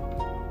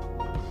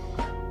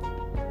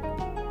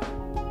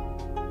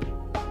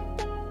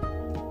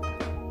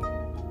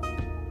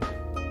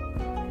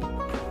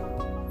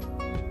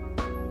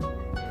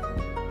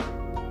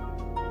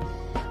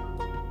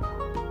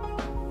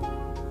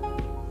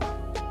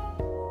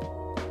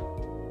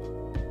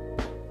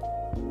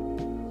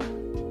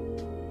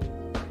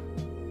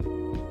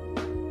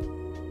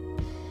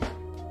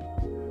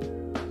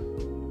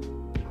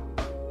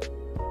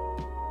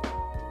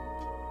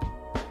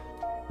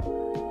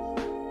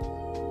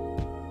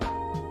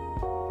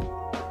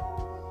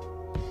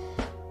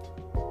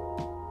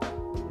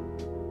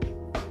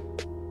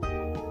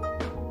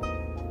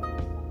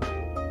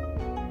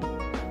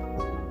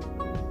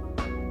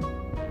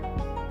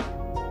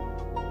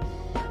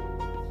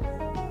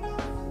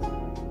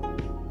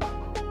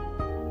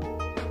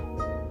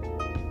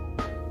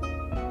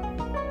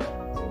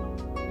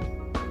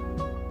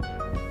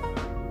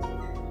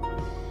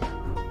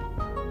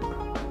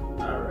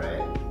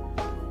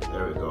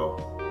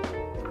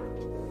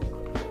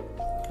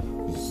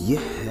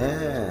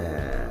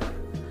 Yeah.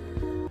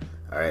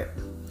 All right.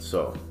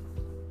 So,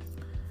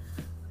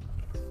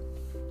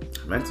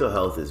 mental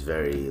health is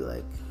very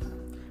like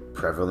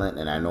prevalent,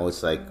 and I know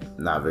it's like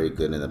not very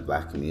good in the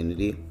black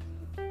community.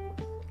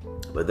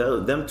 But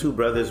them two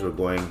brothers were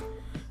going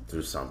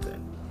through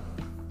something.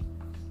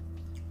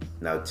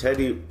 Now,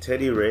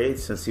 Teddy Ray,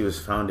 since he was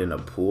found in a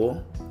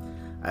pool,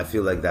 I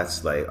feel like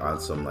that's like on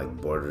some like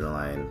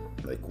borderline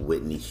like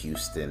Whitney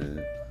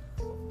Houston-esque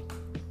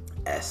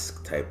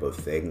type of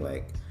thing.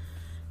 Like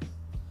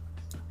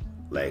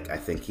I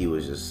think he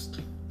was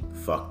just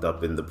fucked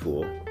up in the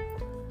pool,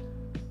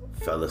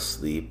 fell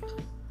asleep,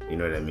 you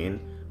know what I mean?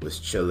 Was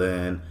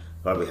chilling,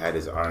 probably had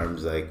his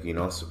arms like, you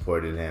know,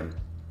 supporting him,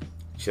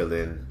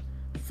 chilling,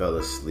 fell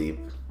asleep,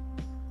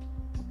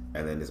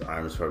 and then his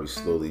arms probably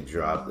slowly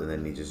dropped, and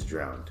then he just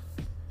drowned.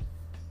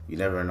 You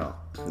never know.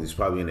 He's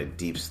probably in a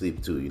deep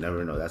sleep too. You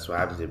never know. That's what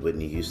happened to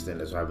Whitney Houston.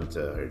 That's what happened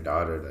to her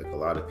daughter, like a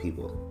lot of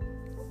people.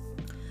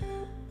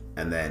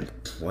 And then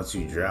once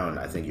you drown,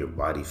 I think your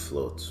body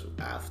floats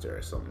after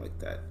or something like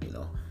that, you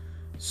know?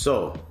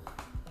 So,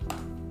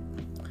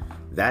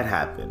 that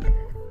happened.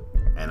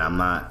 And I'm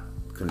not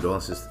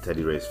condolences to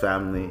Teddy Ray's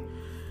family,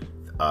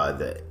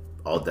 the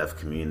all-deaf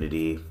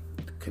community,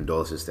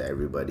 condolences to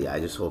everybody. I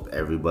just hope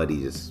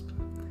everybody just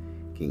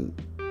can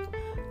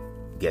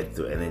get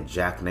through. And then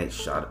Jack Knight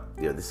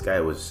this guy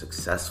was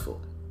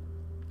successful.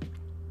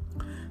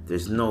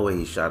 There's no way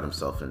he shot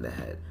himself in the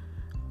head.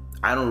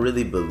 I don't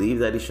really believe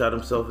that he shot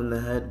himself in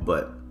the head,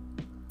 but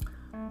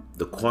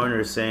the coroner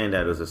is saying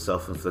that it was a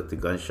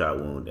self-inflicted gunshot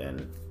wound,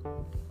 and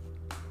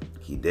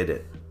he did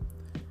it.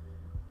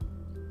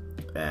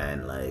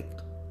 And like,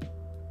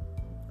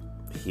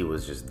 he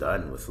was just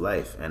done with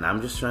life. And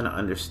I'm just trying to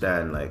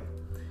understand, like,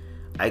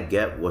 I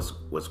get what's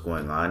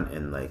going on,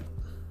 and like,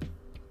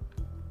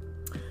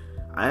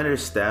 I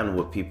understand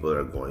what people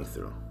are going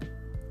through,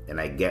 and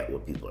I get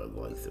what people are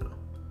going through,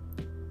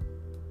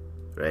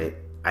 right?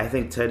 I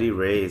think Teddy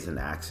Ray is an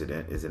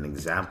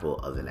example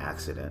of an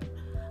accident,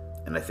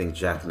 and I think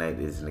Jack Knight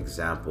is an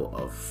example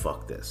of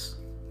fuck this,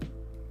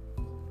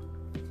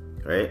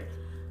 right?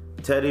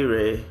 Teddy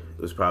Ray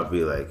was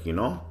probably like, you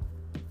know,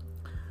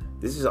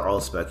 this is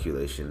all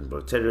speculation,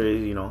 but Teddy Ray,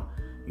 you know,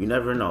 you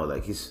never know.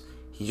 Like he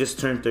just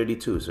turned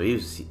 32, so he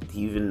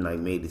even like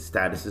made his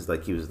statuses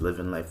like he was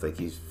living life, like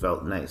he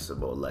felt nice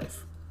about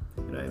life.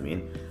 You know what I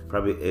mean?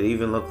 Probably it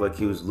even looked like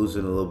he was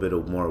losing a little bit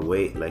of more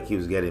weight, like he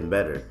was getting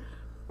better.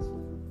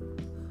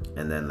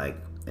 And then like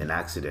an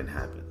accident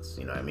happens,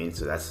 you know what I mean?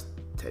 So that's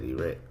Teddy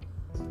Ray,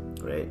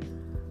 right?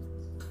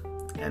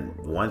 And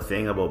one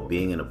thing about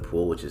being in a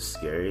pool, which is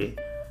scary,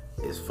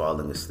 is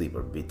falling asleep,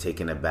 or be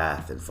taking a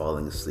bath and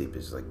falling asleep.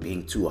 Is like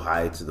being too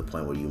high to the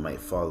point where you might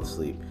fall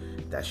asleep.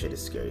 That shit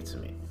is scary to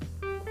me.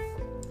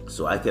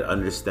 So I could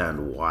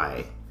understand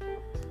why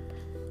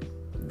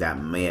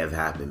that may have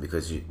happened,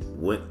 because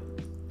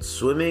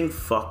swimming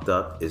fucked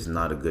up is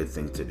not a good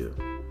thing to do.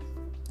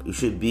 You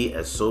should be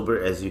as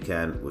sober as you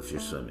can with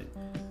your swimming.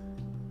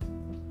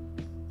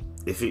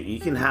 If you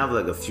can have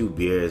like a few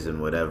beers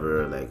and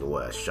whatever, like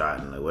a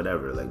shot and like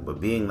whatever, like, but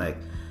being like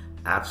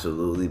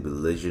absolutely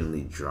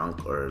belligerently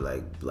drunk or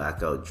like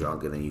blackout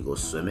drunk and then you go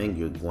swimming,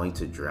 you're going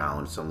to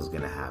drown. Something's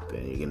gonna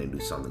happen. You're gonna do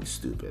something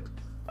stupid.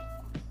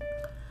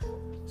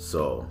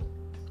 So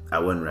I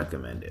wouldn't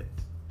recommend it.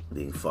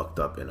 Being fucked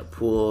up in a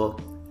pool,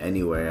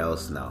 anywhere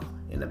else now,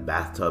 in a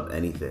bathtub,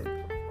 anything.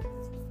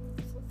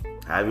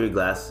 Have your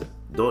glass.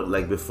 Don't,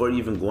 like, before you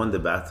even go in the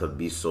bathtub,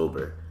 be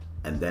sober,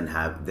 and then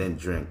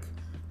drink.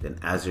 Then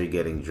as you're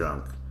getting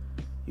drunk,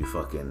 you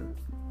fucking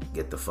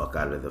get the fuck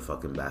out of the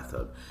fucking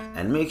bathtub,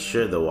 and make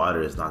sure the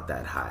water is not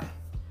that high.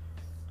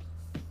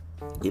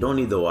 You don't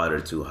need the water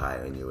too high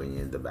when you're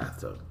in the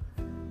bathtub.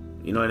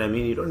 You know what I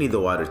mean? You don't need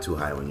the water too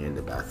high when you're in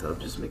the bathtub.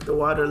 Just make the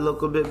water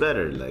look a bit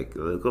better, like a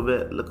little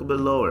bit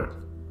lower.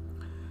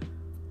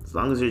 As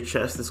long as your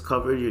chest is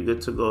covered, you're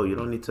good to go. You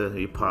don't need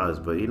to pause,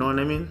 but you know what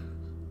I mean?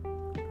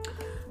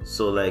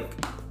 So like,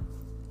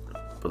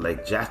 but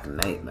like Jack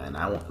Knight, man,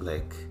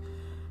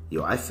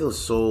 I feel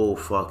so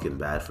fucking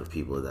bad for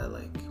people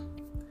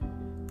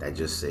that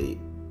just say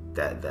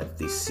that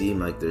they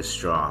seem like they're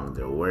strong,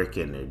 they're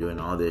working, they're doing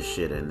all this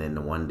shit, and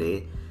then one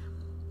day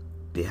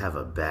they have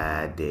a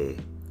bad day,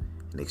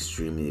 an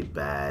extremely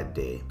bad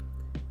day,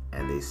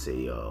 and they say,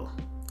 yo,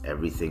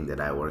 everything that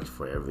I worked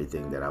for,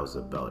 everything that I was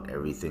about,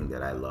 everything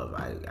that I love,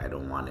 I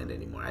don't want it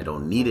anymore. I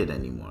don't need it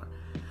anymore.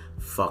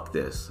 Fuck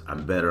this.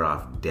 I'm better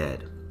off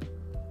dead.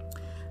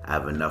 I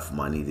have enough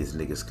money. These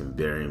niggas can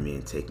bury me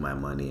and take my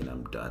money, and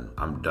I'm done.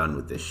 I'm done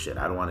with this shit.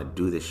 I don't want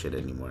to do this shit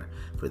anymore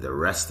for the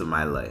rest of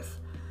my life.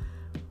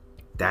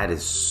 That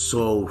is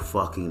so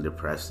fucking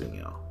depressing,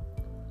 yo.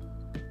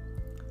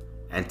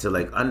 And to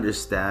like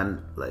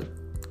understand, like,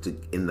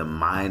 in the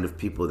mind of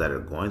people that are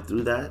going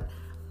through that,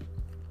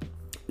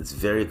 it's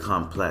very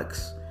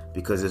complex,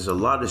 because there's a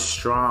lot of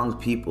strong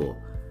people,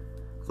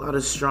 a lot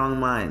of strong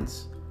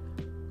minds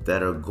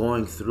that are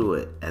going through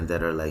it and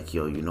that are like,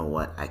 yo, you know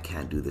what? I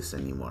can't do this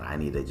anymore. I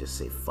need to just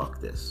say,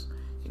 fuck this.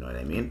 You know what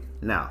I mean?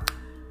 Now,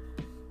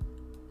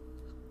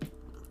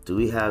 do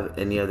we have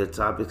any other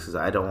topics? Because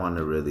I don't want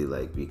to really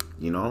like be,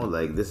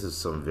 like this is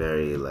some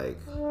very like,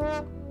 you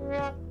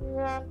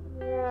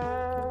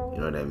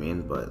know what I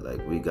mean? But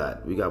like we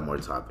got more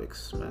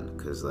topics, man.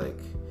 Because like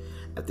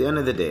at the end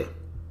of the day,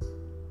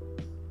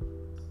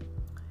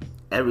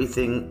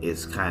 everything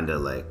is kind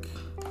of like,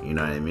 you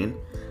know what I mean?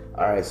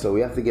 All right, so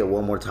we have to get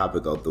one more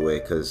topic out the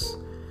way because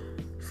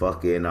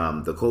fucking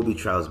the Kobe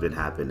trial's been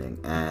happening,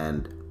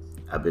 and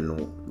I've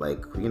been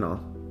like,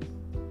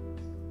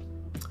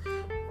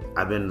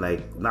 I've been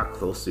like not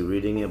closely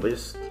reading it, but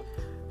just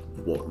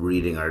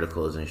reading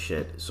articles and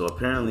shit. So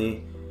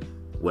apparently,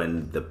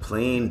 when the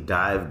plane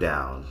dived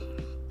down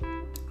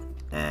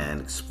and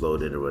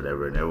exploded or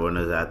whatever, and everyone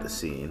was at the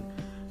scene,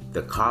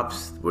 the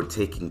cops were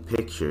taking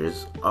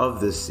pictures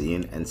of the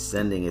scene and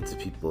sending it to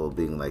people,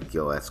 being like,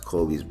 yo, that's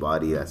Kobe's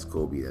body, that's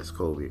Kobe, that's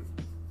Kobe.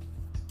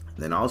 And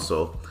then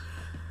also,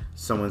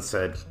 someone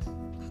said,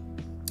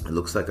 it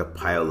looks like a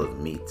pile of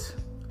meat.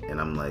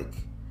 And I'm like,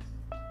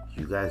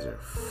 you guys are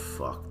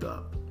fucked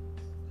up.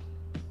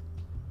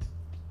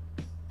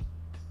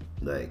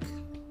 Like,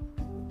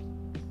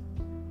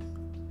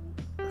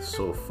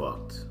 so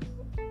fucked.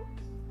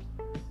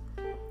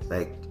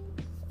 Like,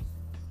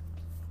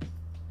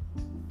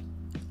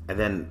 and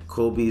then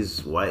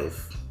Kobe's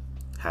wife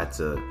had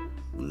to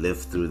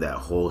live through that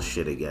whole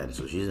shit again.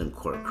 So she's in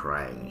court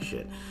crying and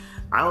shit.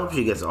 I hope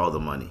she gets all the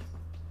money.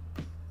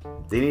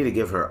 They need to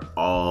give her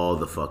all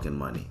the fucking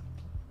money.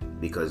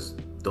 Because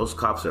those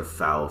cops are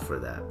foul for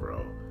that,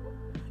 bro.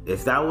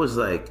 If that was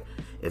like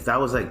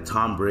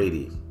Tom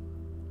Brady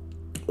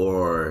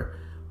or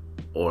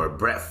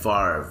Brett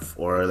Favre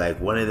or like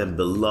one of them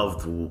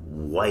beloved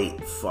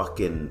white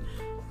fucking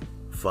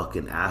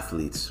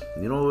athletes,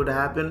 you know what would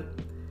happen?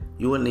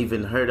 You wouldn't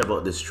even heard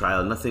about this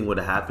trial. Nothing would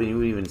have happened. You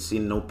wouldn't even see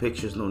no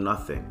pictures, no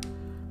nothing.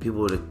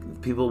 People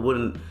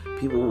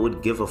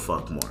would give a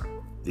fuck more.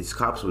 These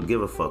cops would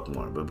give a fuck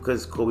more. But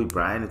because Kobe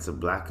Bryant, it's a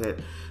black guy,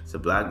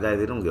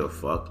 they don't give a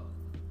fuck.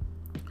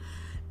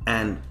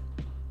 And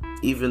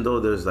even though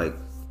there's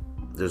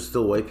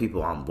still white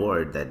people on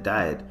board that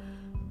died,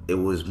 it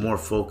was more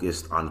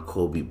focused on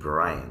Kobe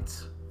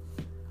Bryant.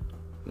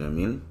 You know what I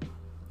mean?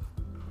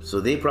 So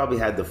they probably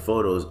had the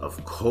photos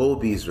of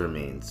Kobe's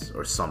remains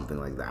or something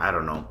like that. I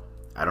don't know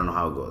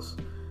how it goes.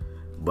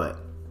 But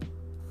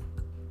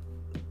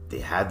they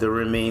had the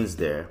remains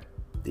there.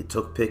 They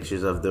took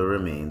pictures of the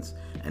remains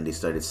and they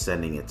started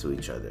sending it to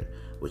each other,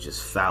 which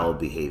is foul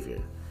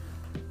behavior.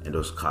 And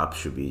those cops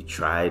should be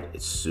tried,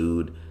 it's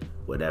sued,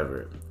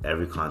 whatever,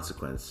 every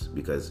consequence,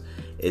 because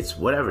it's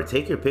whatever.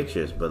 Take your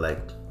pictures, but like,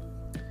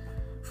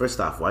 first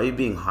off, why are you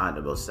being hot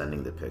about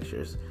sending the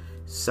pictures?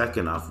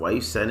 Second off, why are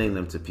you sending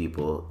them to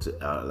people to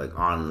like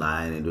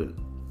online and doing?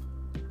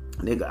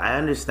 Nigga, I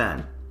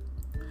understand.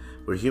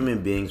 We're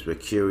human beings. We're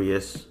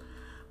curious.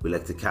 We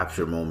like to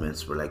capture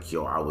moments. We're like,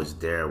 yo, I was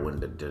there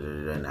when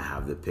and I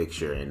have the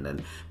picture, and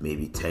then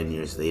maybe 10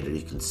 years later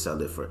you can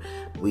sell it for.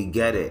 We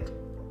get it.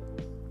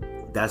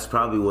 That's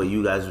probably what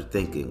you guys were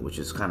thinking, which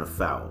is kind of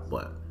foul,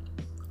 but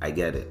I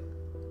get it.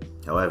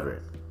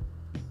 However,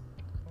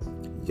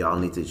 y'all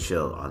need to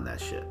chill on that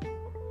shit.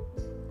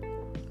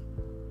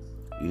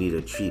 You need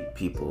to treat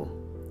people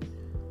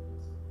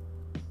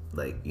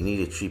like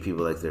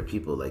they're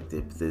people. Like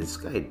this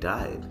guy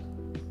died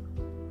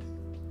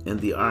in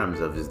the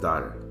arms of his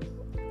daughter.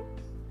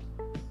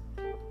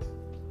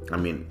 I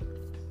mean,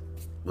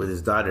 with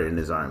his daughter in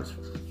his arms,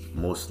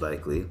 most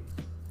likely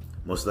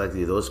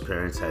those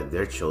parents had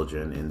their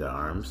children in their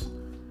arms.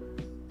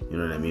 You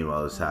know what I mean? While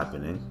it was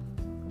happening.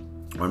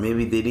 Or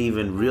maybe they didn't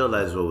even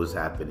realize what was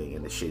happening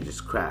and the shit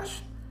just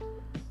crashed.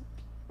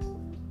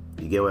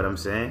 You get what I'm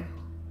saying?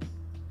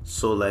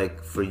 So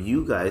like, for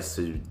you guys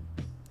to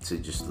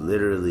just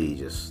literally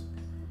just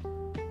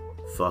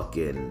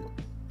fucking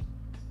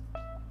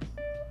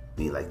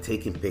be like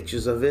taking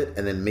pictures of it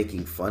and then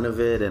making fun of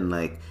it and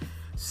like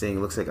saying it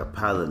looks like a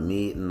pile of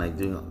meat and like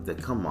doing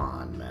like, come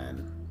on,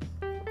 man.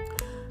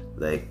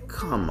 Like,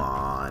 come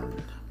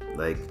on.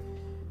 Like,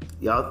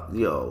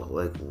 yo,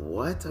 like,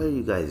 what are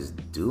you guys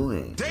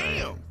doing?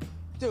 Damn! Man?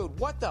 Dude,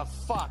 what the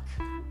fuck?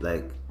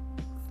 Like,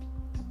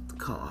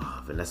 come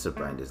on. Vanessa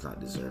Bryant does not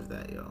deserve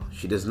that, yo.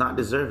 She does not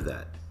deserve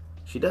that.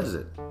 She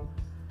doesn't.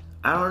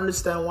 I don't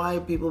understand why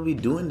people be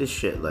doing this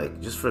shit. Like,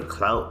 just for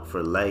clout,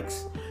 for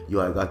likes. Yo,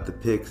 I got the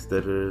pics,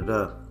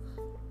 da-da-da-da.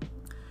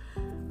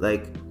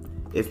 Like,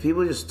 if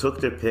people just took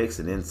their pics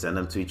and didn't send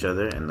them to each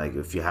other, and like,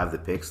 if you have the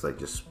pics, like,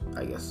 just,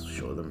 I guess,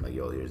 show them, like,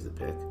 yo, here's the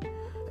pic.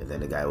 And then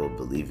the guy will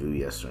believe you,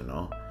 yes or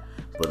no.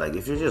 But like,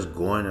 if you're just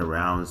going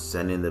around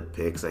sending the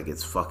pics like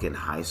it's fucking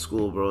high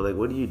school, bro, like,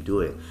 what are you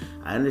doing?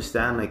 I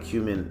understand like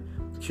human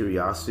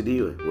curiosity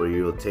where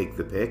you'll take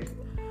the pic,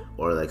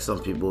 or like some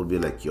people will be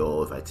like,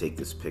 yo, if I take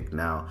this pic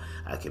now,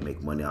 I can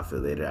make money off it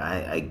later.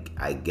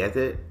 I get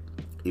it,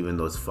 even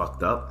though it's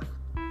fucked up.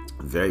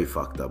 Very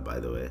fucked up, by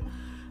the way.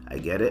 I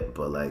get it,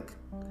 but like,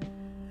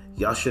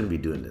 y'all shouldn't be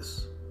doing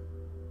this.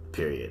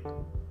 Period.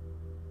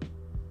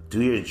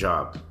 Do your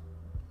job.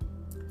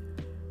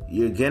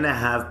 you're gonna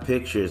have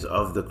pictures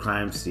of the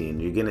crime scene.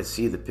 You're gonna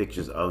see the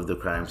pictures of the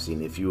crime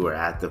scene if you were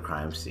at the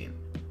crime scene.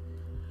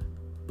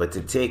 But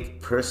to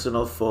take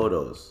personal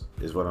photos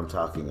is what I'm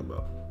talking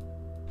about.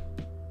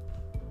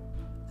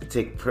 To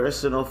take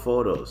personal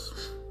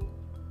photos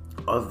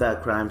of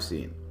that crime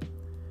scene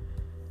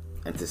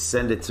and to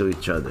send it to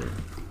each other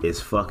is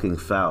fucking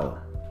foul.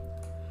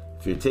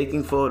 If you're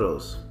taking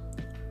photos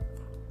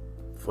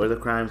for the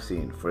crime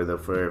scene, for the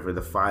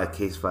file,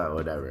 case file,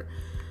 whatever,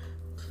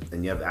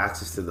 and you have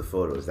access to the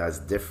photos, that's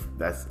different.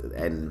 That's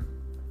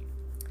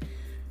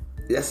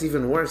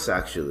even worse,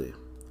 actually.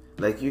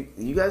 Like,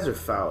 you guys are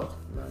foul,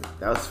 man.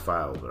 That was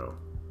foul, bro.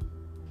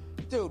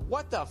 Dude,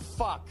 what the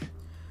fuck?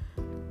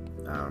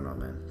 I don't know,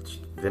 man.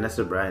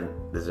 Vanessa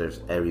Bryant deserves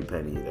every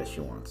penny that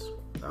she wants.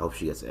 I hope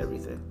she gets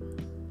everything.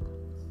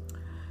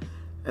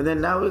 And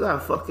then now we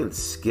got fucking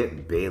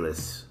Skip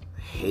Bayless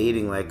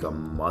hating like a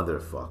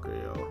motherfucker,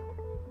 yo.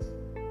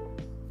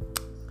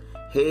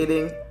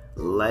 Hating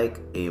like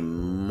a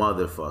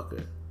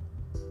motherfucker.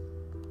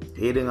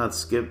 Hating on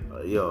Skip,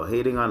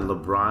 hating on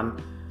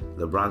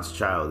LeBron's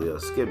child, yo.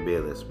 Skip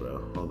Bayless,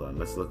 bro. Hold on,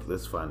 let's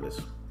find this.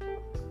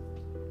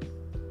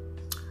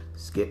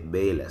 Skip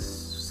Bayless.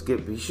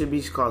 Skip, he should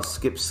be called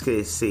Skip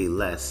Say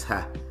Less.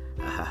 Ha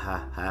ha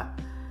ha ha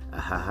ha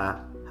ha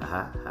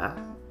ha ha.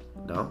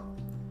 No?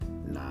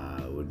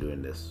 Nah, we're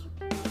doing this.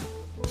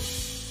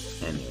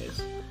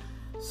 Anyways,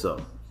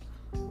 so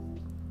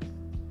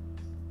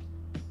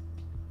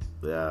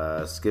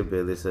Skip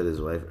Bayless said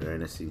his wife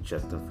earnestly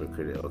checked him for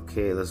credit.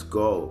 Okay, let's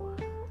go.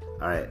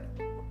 All right.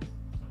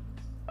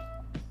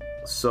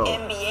 So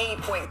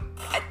NBA point.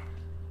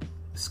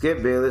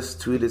 Skip Bayless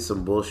tweeted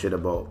some bullshit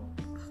about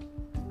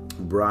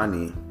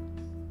Bronny,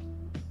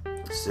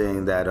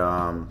 saying that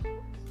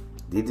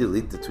did he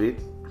delete the tweet?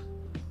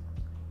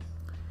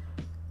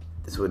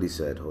 That's what he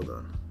said. Hold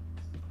on.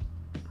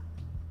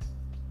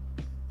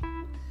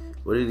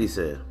 What did he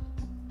say?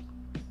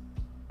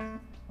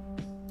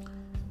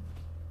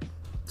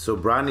 So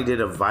Bronny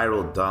did a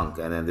viral dunk,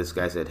 and then this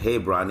guy said, "Hey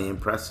Bronny,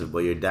 impressive,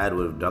 but your dad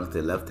would have dunked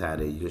it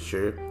left-handed. You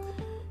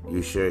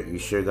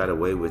sure got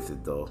away with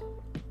it though."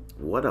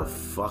 What a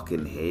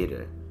fucking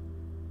hater.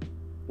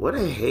 What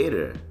a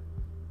hater.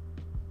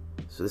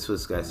 So this is what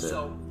this guy said.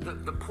 So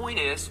the point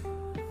is,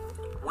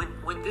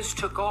 when this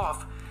took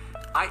off,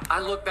 I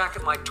looked back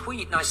at my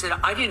tweet and I said,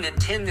 I didn't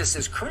intend this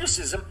as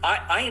criticism.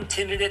 I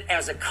intended it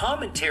as a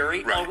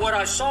commentary on what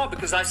I saw,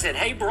 because I said,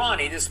 hey,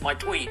 Bronny, this is my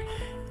tweet.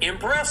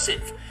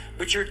 Impressive.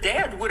 But your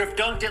dad would have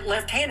dunked it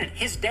left-handed.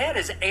 His dad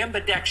is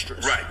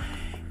ambidextrous. Right.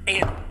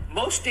 And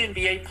most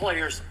NBA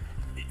players,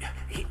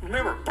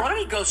 remember,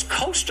 Bronny goes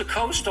coast to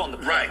coast on the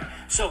play. Right.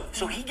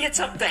 So he gets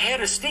up the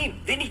head of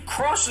steam. Then he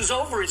crosses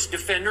over his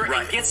defender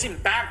and gets him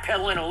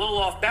backpedaling a little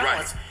off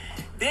balance.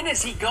 Right. Then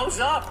as he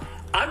goes up,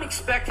 I'm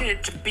expecting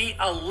it to be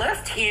a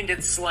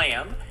left-handed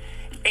slam.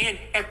 And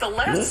at the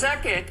last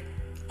second,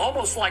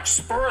 almost like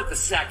spur of the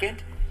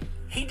second,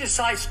 he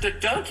decides to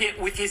dunk it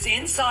with his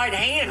inside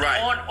hand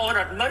on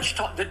a much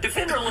tall. The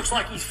defender looks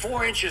like he's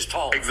 4 inches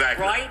tall.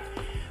 Exactly. Right?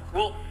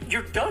 Well,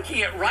 you're dunking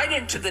it right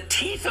into the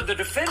teeth of the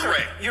defender.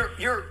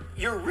 Correct.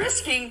 You're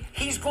risking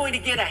he's going to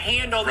get a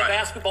hand on the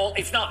basketball,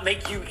 if not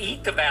make you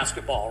eat the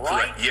basketball,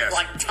 right? Correct. Yes.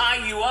 Like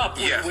tie you up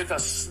with a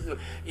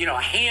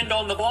hand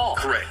on the ball.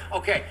 Correct.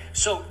 Okay,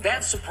 so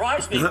that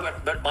surprised me,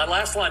 but my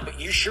last line, but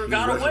you sure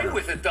got away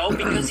with it though,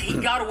 because he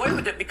got away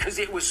with it because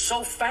it was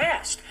so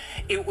fast.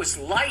 It was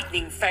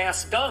lightning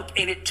fast dunk,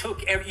 and it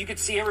took, you could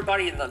see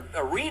everybody in the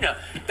arena,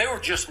 they were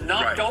just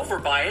knocked over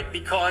by it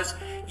because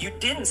you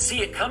didn't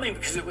see it coming,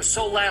 because it was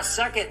so last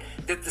second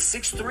that the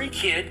 6'3"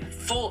 kid,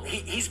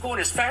 he's going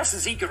as fast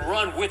as he can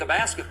run with a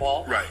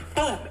basketball. Right.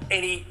 Boom.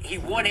 And he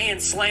one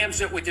hand slams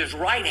it with his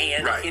right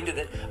hand into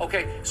the.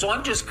 Okay, so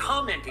I'm just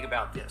commenting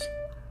about this.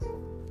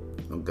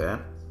 Okay.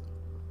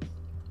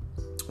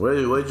 What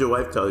did your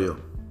wife tell you?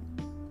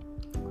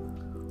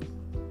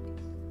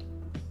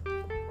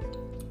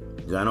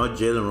 I know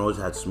Jalen Rose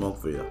had smoke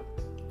for you.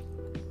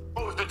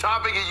 What was the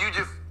topic and you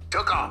just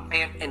took off?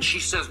 And she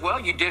says,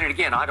 well, you did it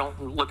again. I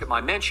don't look at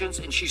my mentions.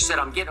 And she said,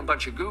 I'm getting a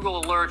bunch of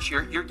Google alerts.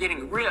 You're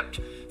getting ripped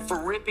for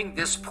ripping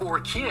this poor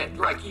kid.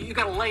 Like, you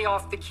got to lay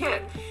off the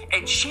kid.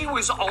 And she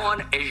was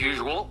on, as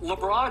usual,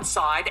 LeBron's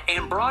side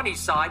and Bronny's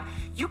side.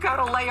 You got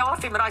to lay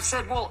off him. And I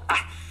said, well,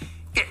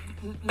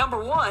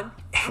 number one,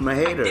 I'm a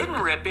hater. I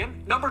didn't rip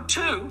him. Number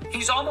two,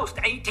 he's almost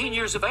 18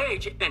 years of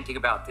age. Thinking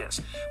about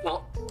this.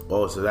 Well,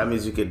 so that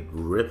means you could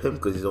rip him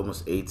because he's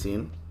almost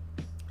 18?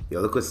 Yo,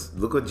 look what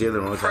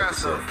Jalen Rose had to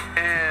say.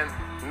 And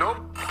nope.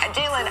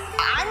 Jalen,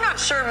 I'm not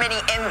sure many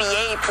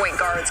NBA point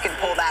guards can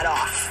pull that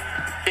off.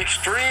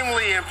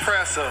 Extremely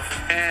impressive.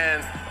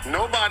 And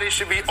nobody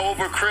should be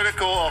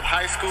overcritical of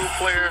high school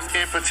players,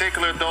 in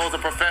particular those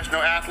of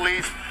professional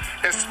athletes,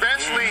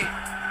 especially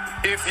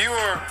if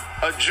you're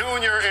a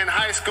junior in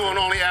high school and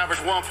only average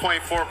 1.4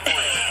 points.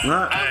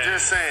 I'm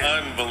just saying.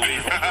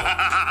 Unbelievable.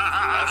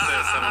 I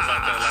said something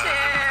about that last night.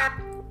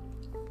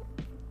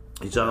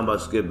 He's talking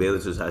about Skip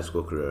Bayless' high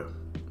school career.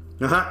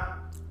 Shout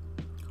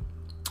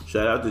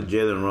out to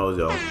Jalen Rose,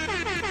 yo.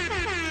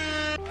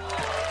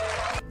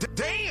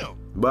 Damn.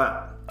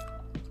 But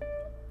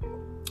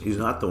he's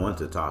not the one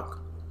to talk.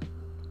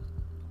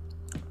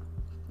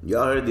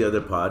 Y'all heard the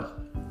other pod?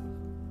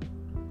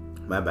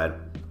 My bad.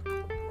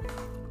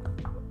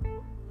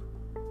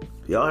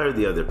 Y'all heard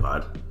the other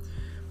pod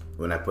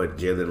when I put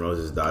Jalen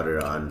Rose's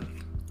daughter on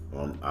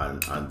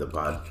the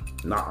pod,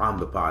 not on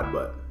the pod,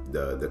 but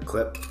the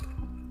clip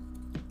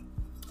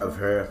of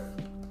her,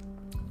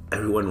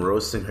 everyone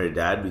roasting her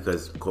dad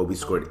because Kobe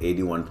scored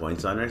 81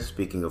 points on her.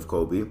 Speaking of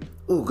Kobe,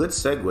 ooh, good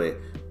segue.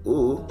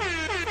 Ooh.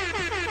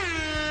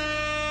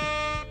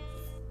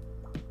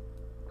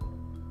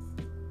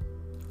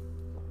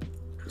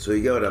 So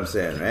you get what I'm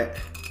saying, right?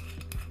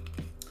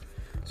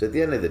 So at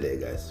the end of the day,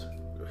 guys,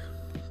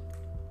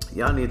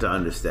 y'all need to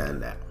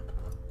understand that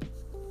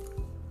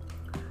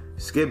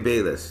Skip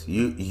Bayless,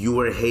 you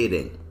were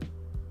hating.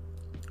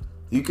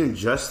 You can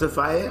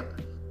justify it,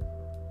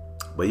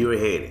 but you were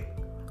hating.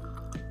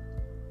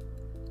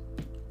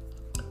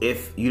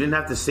 If you didn't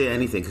have to say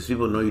anything because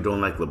people know you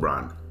don't like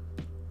LeBron,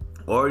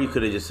 or you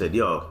could have just said,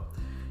 yo,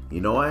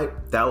 you know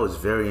what? That was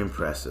very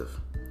impressive.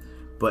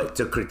 But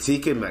to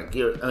critique him like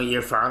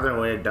your father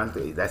when it dunked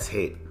it, that's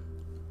hate.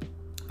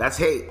 That's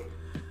hate.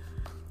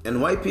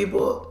 And white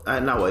people,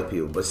 not white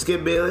people, but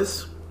Skip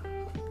Bayless,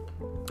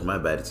 my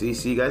bad.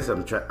 See guys,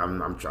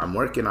 I'm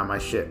working on my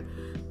shit.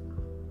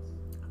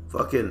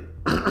 Fucking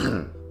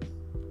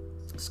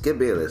Skip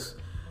Bayless,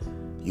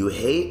 you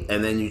hate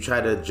and then you try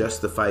to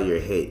justify your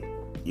hate.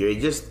 You're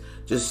just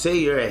say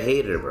you're a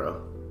hater,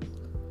 bro.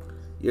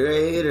 You're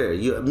a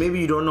hater. Maybe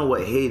you don't know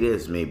what hate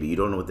is. Maybe you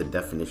don't know what the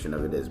definition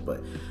of it is,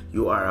 but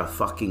you are a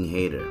fucking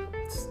hater.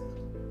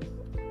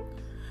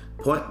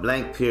 Point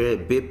blank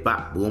period. Bip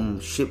bop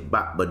boom. Ship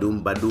bop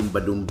badoom badoom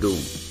badoom doom.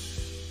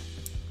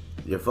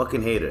 You're a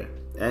fucking hater.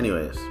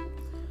 Anyways,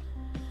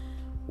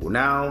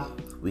 now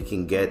we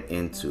can get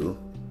into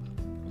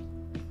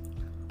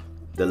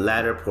the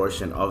latter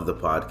portion of the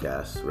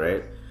podcast,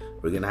 right?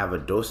 We're gonna have a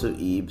dose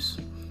of Ebes.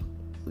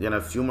 We're gonna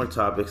have a few more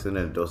topics and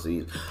then a dose of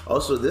Ebes.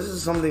 Also, this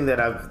is something that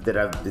I've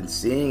been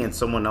seeing, and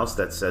someone else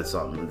that said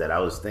something that I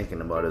was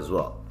thinking about as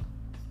well.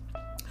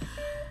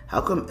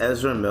 How come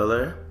Ezra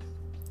Miller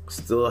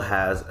still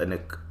has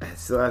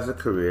a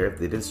career?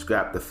 They didn't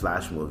scrap the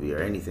Flash movie or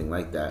anything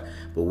like that,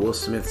 but Will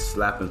Smith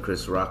slapping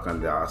Chris Rock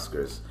on the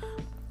Oscars.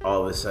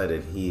 All of a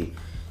sudden,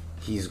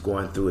 he's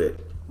going through it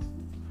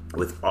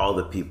with all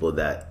the people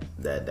that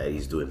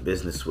he's doing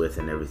business with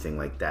and everything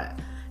like that.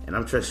 And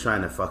I'm just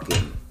trying to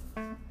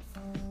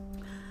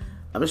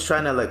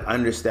like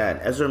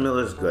understand. Ezra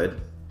Miller's good,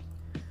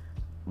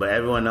 but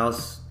everyone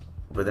else,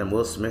 but then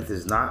Will Smith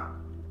is not.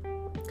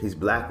 He's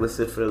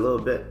blacklisted for a little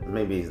bit.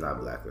 Maybe he's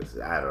not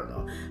blacklisted. I don't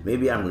know.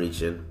 Maybe I'm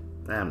reaching.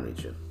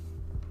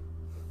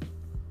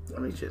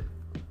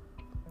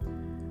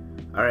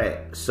 All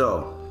right,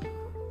 so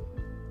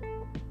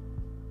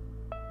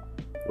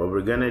what we're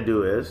gonna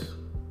do is,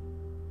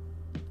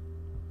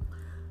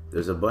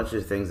 there's a bunch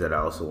of things that I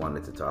also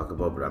wanted to talk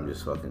about, but I'm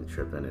just fucking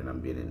tripping and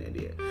I'm being an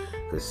idiot.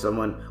 Because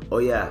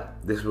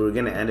we're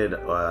gonna end it.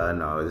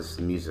 No, this is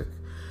music.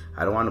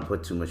 I don't want to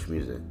put too much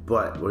music,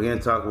 but we're gonna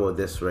talk about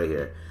this right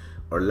here.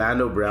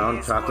 Orlando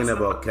Brown talking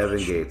about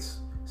Kevin Gates.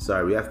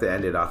 Sorry, we have to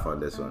end it off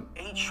on this one.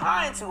 He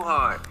trying too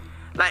hard.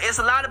 Like, it's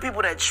a lot of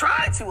people that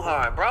try too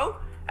hard, bro.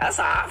 That's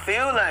how I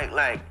feel.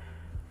 Like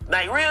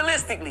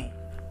realistically,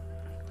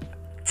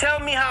 tell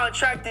me how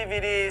attractive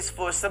it is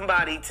for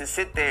somebody to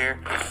sit there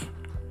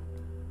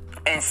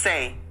and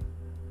say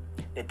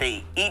that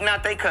they eating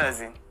out their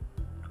cousin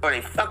or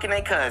they fucking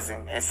their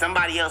cousin, and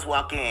somebody else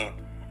walk in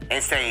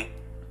and say,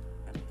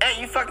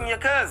 hey, you fucking your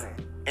cousin.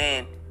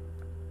 And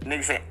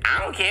nigga say, I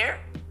don't care.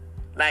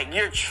 Like,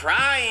 you're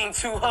trying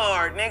too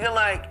hard, nigga.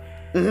 Like,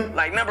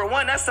 number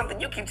one, that's something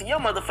you keep to your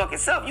motherfucking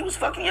self. You was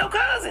fucking your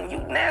cousin, you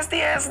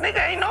nasty ass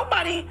nigga. Ain't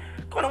nobody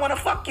gonna wanna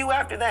fuck you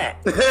after that.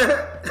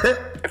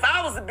 If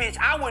I was a bitch,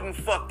 I wouldn't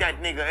fuck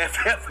that nigga.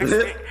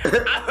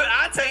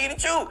 I'll tell you the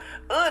truth.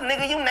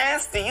 Nigga, you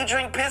nasty. You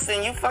drink piss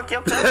and you fuck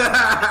your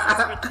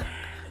cousin.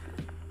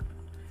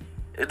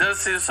 It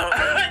does seem so.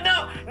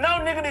 No,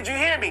 nigga, did you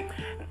hear me?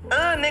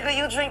 Nigga,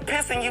 you drink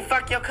piss and you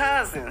fuck your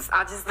cousins.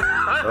 I just...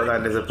 Hold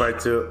on, there's a part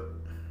 2.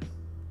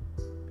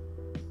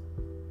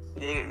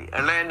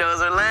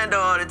 Orlando's Orlando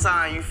all the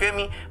time, you feel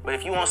me? But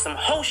if you want some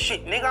hoe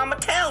shit, nigga, I'ma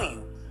tell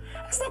you.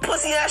 That's some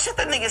pussy ass shit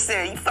that nigga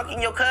said. You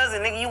fucking your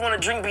cousin, nigga. You wanna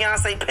drink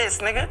Beyonce piss,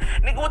 nigga.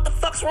 Nigga, what the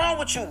fuck's wrong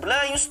with you,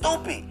 blood? You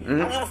stupid. I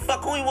don't give a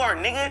fuck who you are,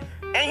 nigga.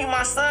 And you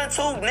my son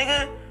too,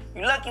 nigga.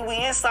 You lucky we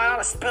inside. I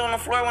would spit on the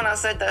floor when I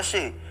said that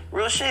shit.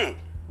 Real shit.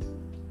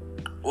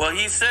 Well,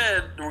 he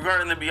said,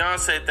 regarding the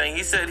Beyonce thing,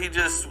 he said he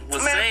just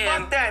was saying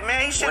fuck that,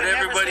 man. He what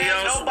everybody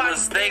else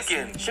was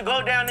thinking. Should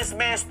go down this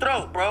man's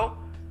throat, bro.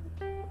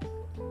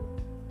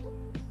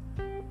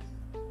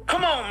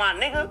 Come on, my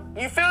nigga.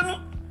 You feel me?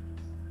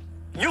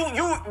 You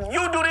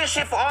do this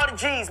shit for all the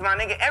G's, my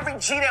nigga. Every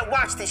G that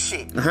watch this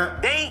shit.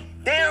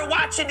 They're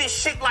watching this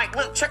shit like,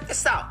 look, check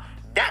this out.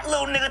 That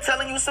little nigga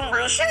telling you some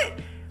real shit.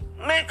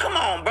 Man, come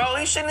on, bro.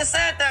 He shouldn't have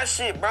said that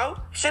shit, bro.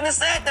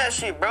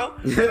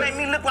 It made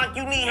me look like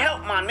you need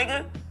help, my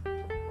nigga.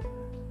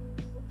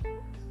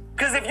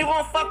 Because if you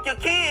gonna fuck your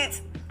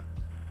kids,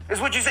 that's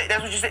what you said.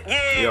 That's what you said.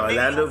 Yeah. Yo, baby,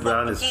 Orlando you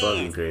Brown fuck is your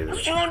fucking kids. crazy. That's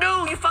what you gonna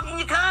do? You fucking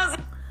your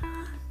cousin.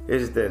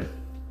 Here's the thing.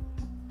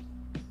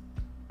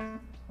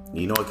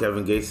 You know what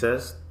Kevin Gates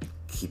says?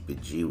 Keep it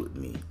G with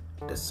me.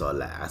 That's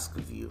all I ask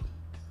of you.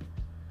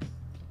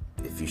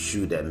 If you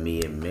shoot at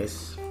me and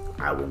miss,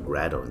 I will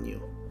grat on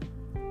you.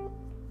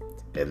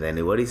 And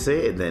then what he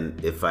say? And then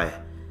just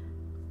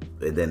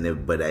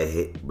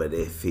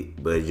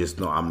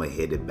know I'm gonna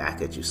hit it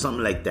back at you.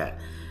 Something like that.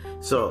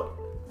 So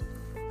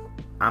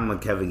I'm a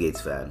Kevin Gates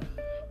fan.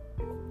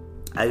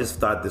 I just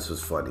thought this was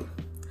funny.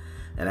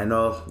 And I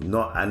know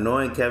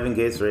in Kevin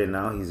Gates right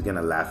now, he's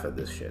gonna laugh at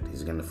this shit.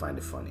 He's gonna find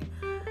it funny.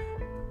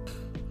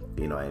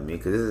 You know what I mean?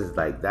 Because this is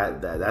like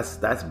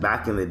that's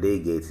back in the day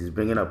Gates. He's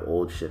bringing up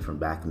old shit from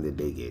back in the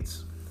day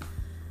Gates.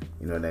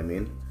 You know what I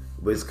mean?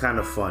 But it's kind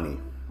of funny.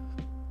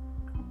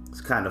 It's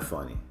kind of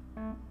funny.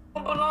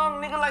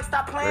 Belong, nigga, like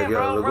stop playing, like, yo,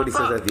 bro. look what he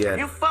says at the end.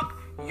 You fuck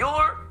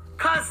your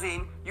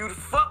cousin, you'd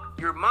fuck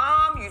your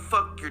mom, you'd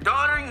fuck your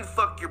daughter, you'd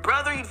fuck your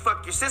brother, you'd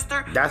fuck your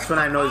sister. That's when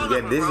I know he's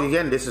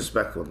getting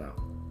disrespectful now.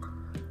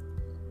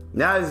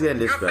 Now he's getting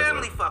disrespectful. You're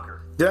a family fucker.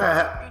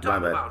 Yeah, my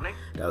bad. About,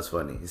 that was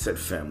funny. He said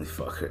family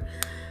fucker.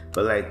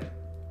 But like,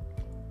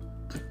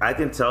 I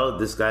can tell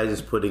this guy's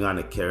just putting on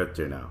a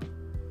character now.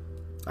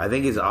 I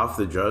think he's off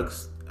the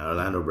drugs.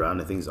 Orlando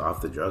Brown, I think he's off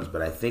the drugs,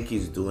 but I think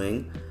he's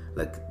doing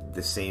like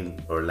the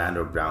same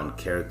Orlando Brown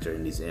character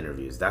in these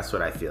interviews. That's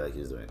what I feel like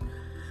he's doing.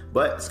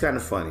 But it's kind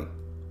of funny.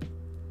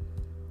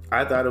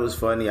 I thought it was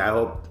funny. I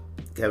hope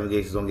Kevin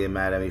Gates don't get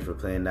mad at me for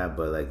playing that,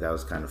 but like that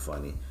was kind of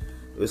funny.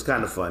 It was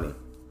kind of funny.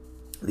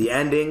 The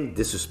ending,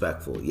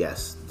 disrespectful.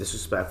 Yes,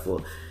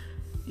 disrespectful.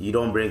 You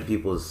don't bring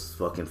people's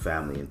fucking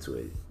family into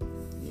it.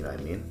 You know what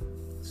I mean?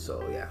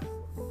 So yeah.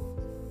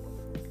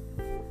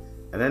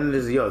 And then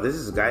there's this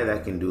is a guy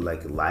that can do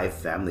like live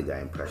Family Guy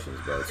impressions,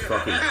 bro. It's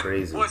fucking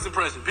crazy. What's the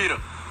impression, Peter?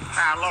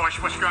 Lois,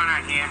 what's going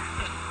on here?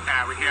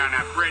 We're here on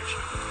that bridge.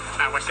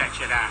 What's that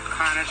shit?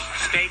 Connor's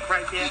steak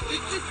right there?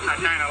 I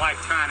kind of like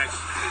Connor's.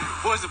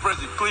 What's the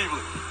impression,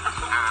 Cleveland?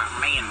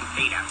 Me and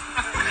Peter.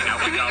 You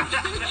know,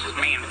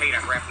 me and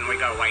Peter Griffin,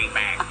 we go way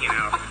back, you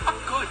know.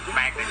 Good.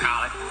 Back to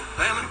college.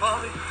 Family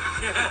party?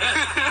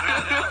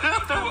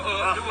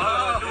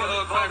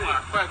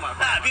 Quagmire.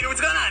 Peter, what's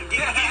going on?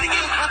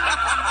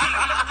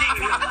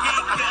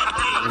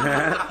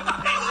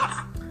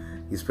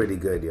 He's pretty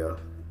good, yo.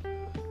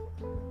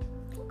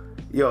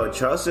 Yo,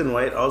 Charleston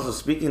White, also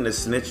speaking of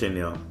snitching,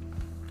 yo.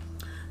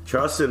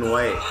 Charleston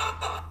White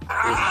is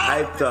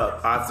hyped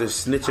up after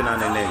snitching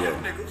on a nigga.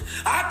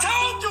 I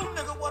told you,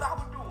 nigga, what I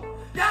was doing.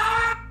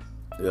 Yeah!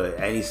 Yo,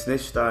 and he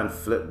snitched on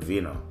Flip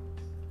Vino.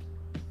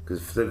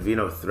 Because Flip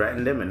Vino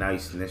threatened him and now he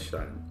snitched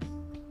on him.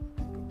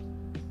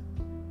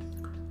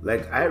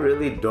 Like, I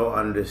really don't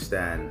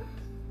understand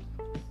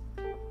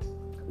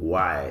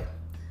why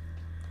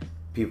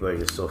people are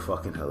just so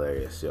fucking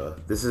hilarious, yo.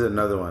 This is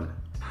another one.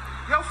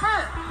 Yo,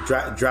 fam.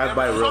 Drive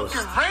by roast.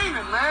 Fucking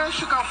raining, man.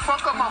 Shit gonna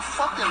fuck up my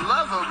fucking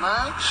leather,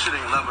 man. Shit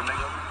ain't leather,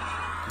 nigga.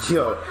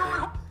 Yo,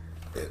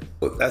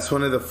 that's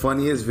one of the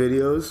funniest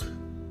videos,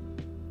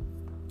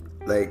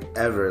 like,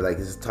 ever. Like,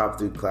 it's a top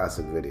 3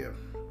 classic video.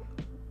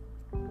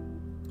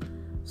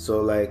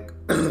 So, like,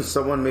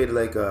 someone made,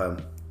 like, a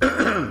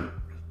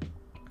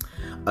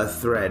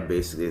thread,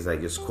 basically. It's like,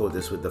 just quote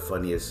this with the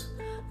funniest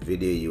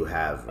video you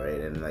have,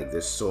 right? And, like,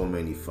 there's so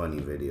many funny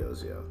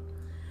videos, yo.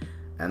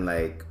 And,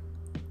 like,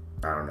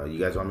 I don't know. You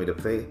guys want me to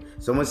play?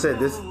 Someone said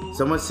this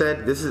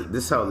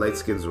is how light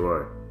skins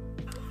roar.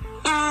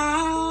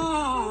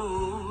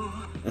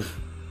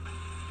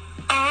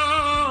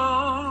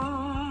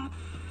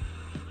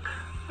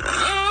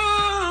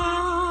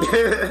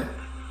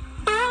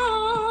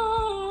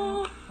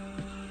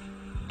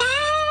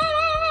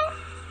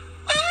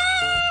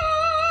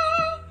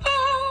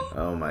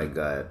 Oh my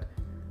god.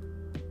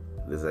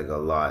 There's like a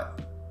lot.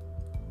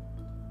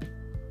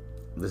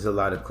 There's a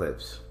lot of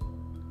clips.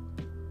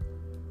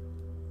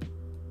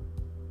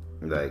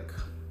 Like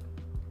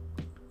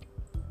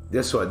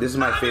this one. This is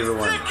my favorite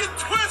one. Oh my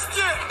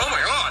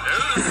god, dude.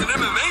 This is an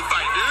MMA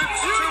fight, dude.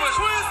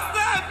 Twist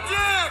that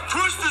dick!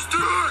 Twist his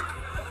dick!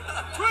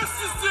 Twist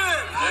his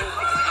dick!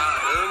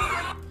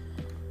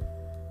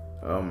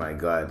 Oh my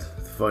god.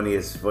 Funny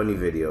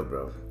video,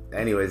 bro.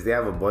 Anyways, they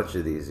have a bunch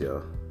of these,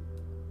 yo.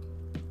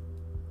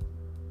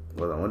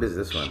 Hold on, what is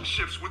this one?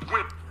 Relationships with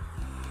women.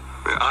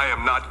 I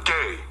am not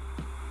gay.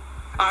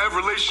 I have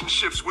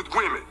relationships with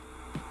women.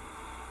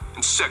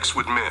 And sex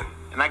with men.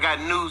 And I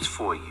got news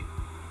for you.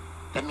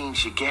 That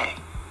means you're gay.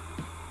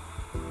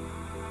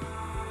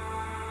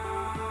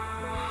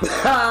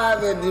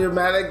 The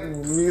dramatic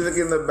music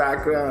in the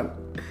background.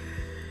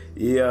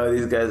 Yo,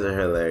 these guys are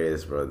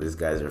hilarious, bro. These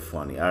guys are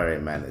funny.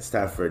 Alright, man. It's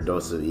time for a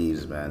dose of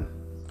Eves, man.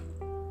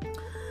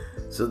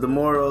 So the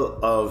moral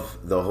of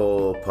the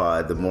whole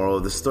pod, the moral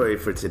of the story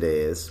for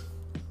today is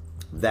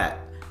that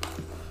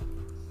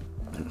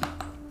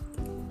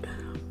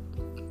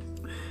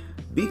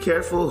be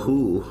careful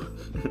who,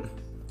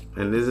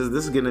 and this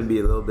is gonna be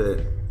a little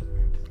bit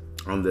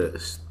on the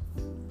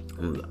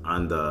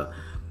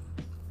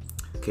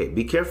Okay,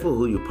 be careful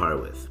who you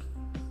part with.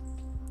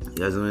 You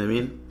guys know what I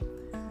mean?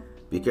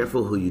 Be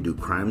careful who you do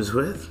crimes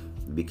with.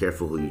 Be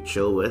careful who you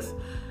chill with.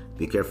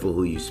 Be careful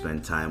who you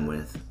spend time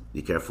with.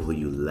 Be careful who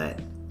you let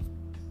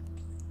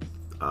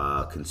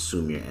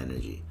consume your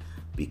energy.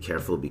 Be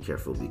careful, be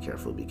careful, be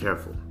careful, be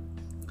careful.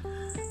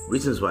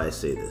 Reasons why I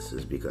say this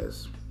is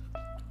because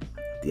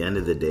at the end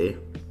of the day,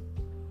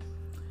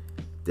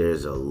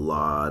 there's a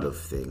lot of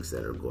things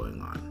that are going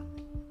on.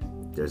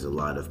 There's a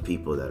lot of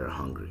people that are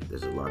hungry.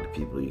 There's a lot of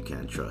people you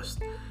can't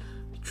trust.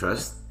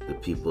 Trust the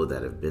people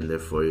that have been there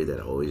for you, that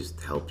always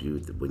help you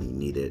when you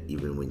need it,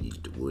 even when you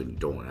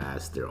don't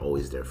ask. They're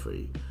always there for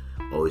you.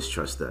 Always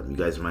trust them. You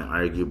guys might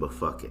argue, but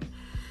fuck it.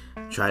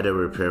 Try to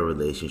repair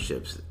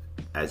relationships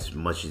as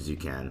much as you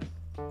can.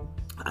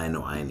 I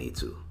know I need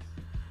to.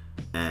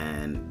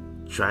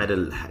 And try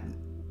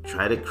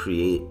to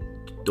create.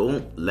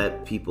 Don't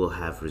let people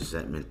have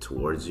resentment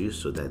towards you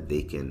so that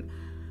they can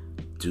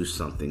do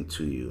something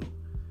to you.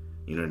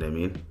 You know what I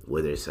mean?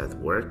 Whether it's at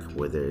work,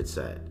 whether it's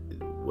at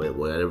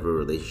whatever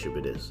relationship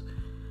it is.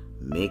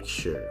 Make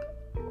sure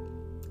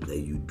that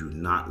you do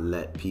not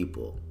let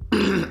people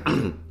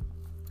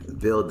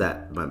build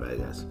that, my bad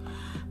guys,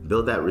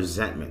 build that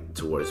resentment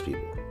towards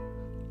people,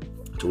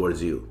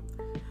 towards you.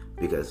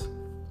 Because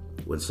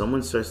when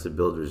someone starts to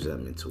build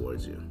resentment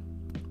towards you,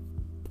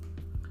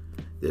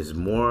 they're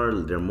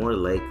more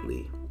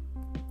likely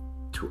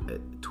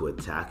to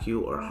attack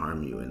you or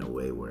harm you in a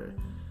way where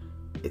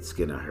it's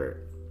gonna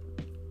hurt.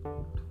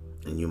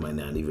 And you might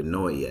not even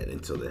know it yet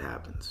until it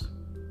happens.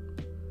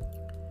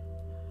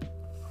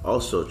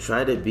 Also,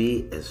 try to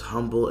be as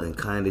humble and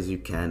kind as you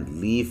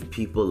can. Leave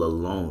people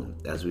alone.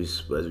 As we've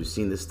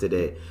seen this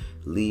today,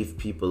 leave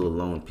people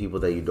alone. People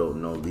that you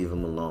don't know, leave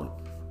them alone.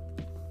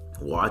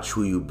 Watch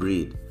who you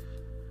breed.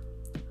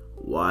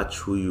 Watch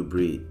who you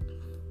breed.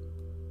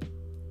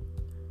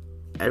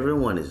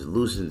 Everyone is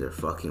losing their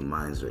fucking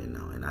minds right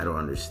now, and I don't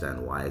understand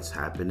why it's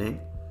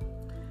happening.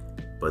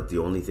 But the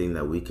only thing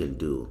that we can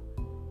do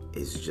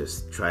is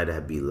just try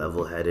to be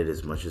level-headed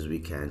as much as we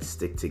can,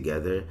 stick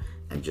together,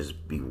 and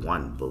just be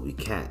one. But we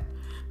can't,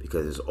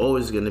 because there's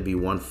always going to be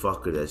one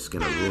fucker that's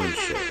going to ruin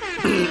shit.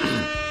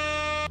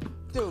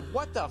 Dude,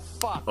 what the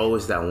fuck?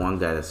 Always that one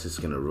guy that's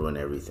just going to ruin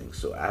everything.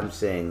 So I'm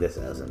saying this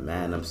as a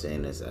man. I'm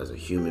saying this as a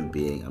human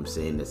being. I'm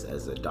saying this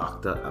as a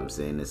doctor. I'm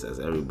saying this as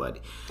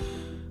everybody.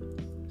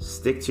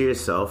 Stick to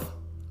yourself.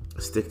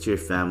 Stick to your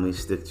family.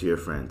 Stick to your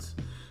friends.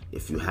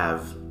 If you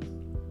have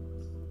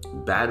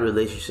bad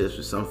relationships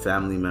with some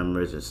family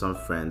members or some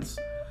friends,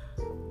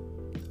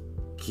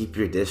 keep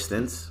your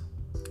distance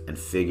and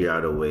figure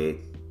out a way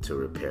to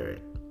repair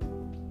it.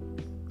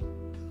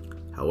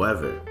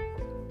 However,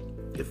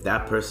 if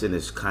that person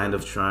is kind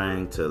of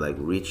trying to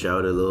reach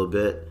out a little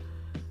bit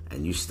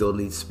and you still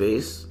need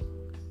space,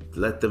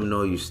 let them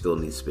know you still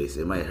need space.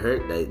 It might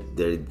hurt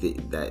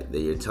that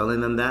you're telling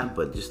them that,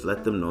 but just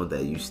let them know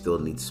that you still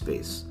need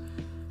space.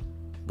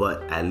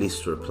 But at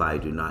least reply,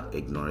 do not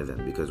ignore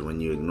them. Because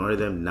when you ignore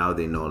them, now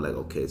they know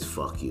okay, it's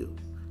fuck you.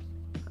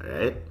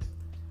 Alright?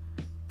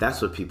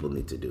 That's what people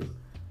need to do.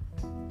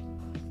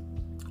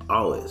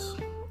 Always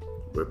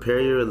repair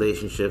your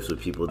relationships with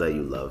people that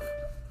you love.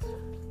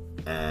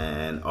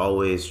 And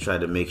always try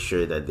to make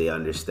sure that they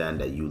understand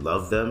that you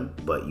love them,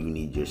 but you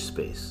need your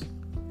space.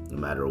 No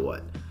matter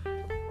what.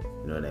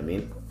 You know what I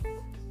mean?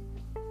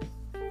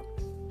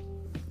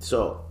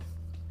 So,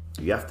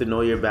 you have to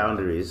know your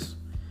boundaries.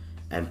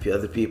 And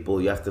other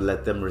people, you have to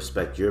let them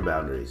respect your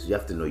boundaries. You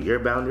have to know your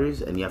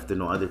boundaries, and you have to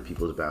know other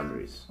people's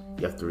boundaries.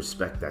 You have to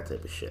respect that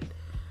type of shit.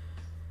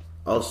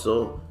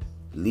 Also,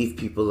 leave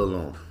people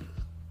alone.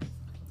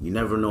 You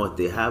never know what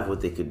they have, what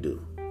they could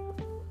do.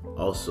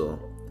 Also,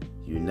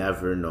 you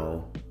never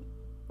know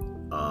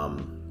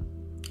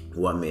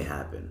what may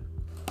happen.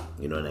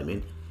 You know what I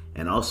mean?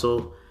 And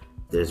also,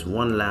 there's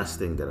one last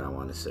thing that I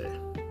want to say.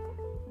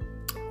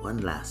 One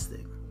last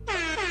thing.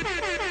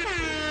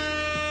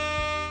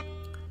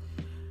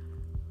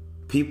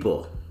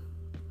 People,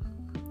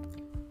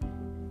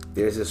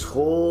 there's this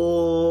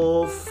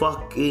whole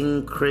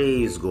fucking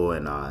craze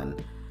going on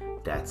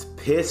that's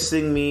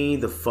pissing me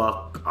the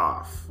fuck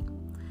off.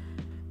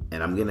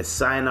 And I'm gonna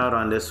sign out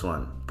on this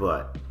one,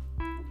 but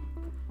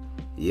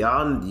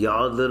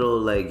y'all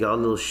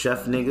little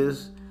chef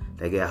niggas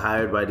that get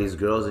hired by these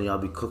girls and y'all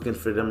be cooking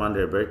for them on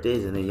their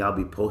birthdays, and then y'all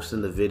be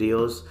posting the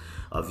videos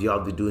of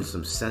y'all be doing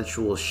some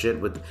sensual shit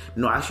with...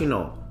 No, actually,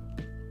 no.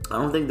 I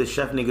don't think the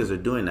chef niggas are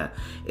doing that.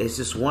 It's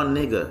just one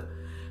nigga,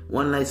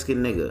 one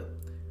light-skinned nigga,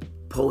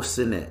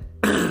 posting it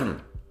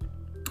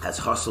as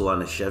hustle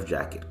on a chef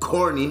jacket.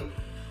 Corny.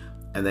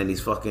 And then he's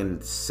fucking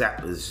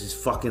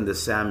the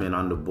salmon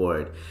on the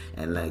board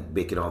and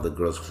making all the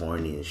girls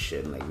horny and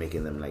shit, and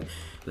making them like,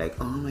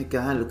 oh my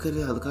god, look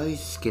how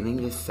he's skinning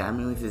this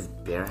salmon with his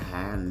bare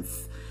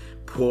hands.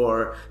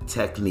 Poor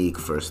technique,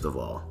 first of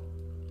all.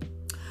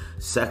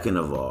 Second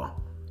of all,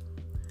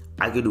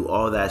 I could do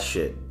all that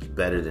shit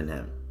better than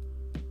him.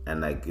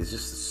 And it's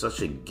just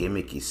such a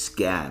gimmicky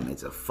scam.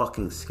 It's a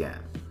fucking scam.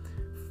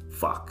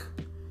 Fuck.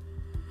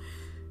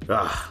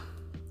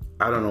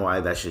 I don't know why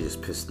that shit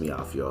just pissed me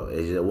off, yo.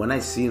 When I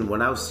was seeing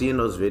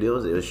those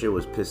videos, it shit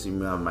was pissing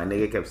me off. My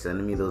nigga kept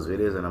sending me those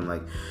videos, and I'm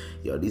like,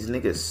 yo, these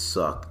niggas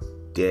suck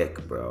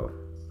dick, bro.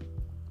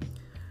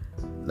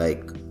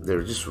 Like,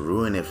 they're just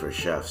ruining it for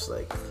chefs.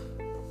 Like,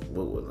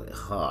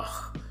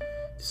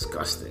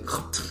 disgusting.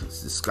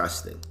 It's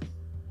disgusting.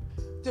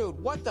 Dude,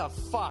 what the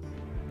fuck?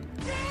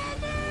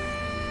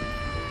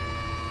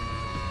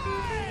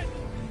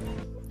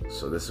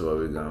 So this is what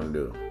we're gonna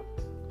do.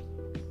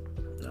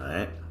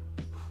 Alright?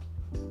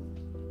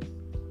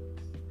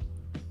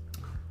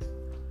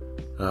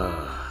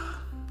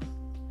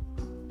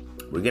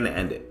 We're gonna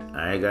end it.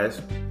 Alright, guys?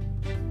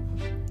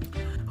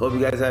 Hope you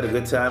guys had a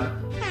good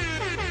time.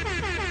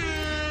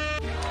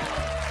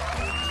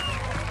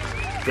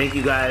 Thank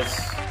you, guys.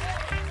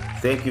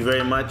 Thank you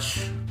very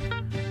much.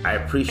 I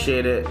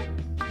appreciate it.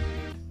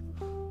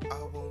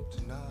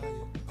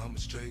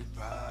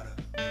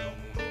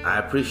 I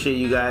appreciate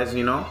you guys,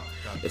 you know.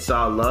 It's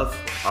all love.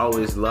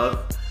 Always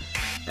love.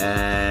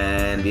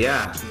 And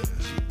yeah.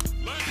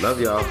 Love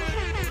y'all.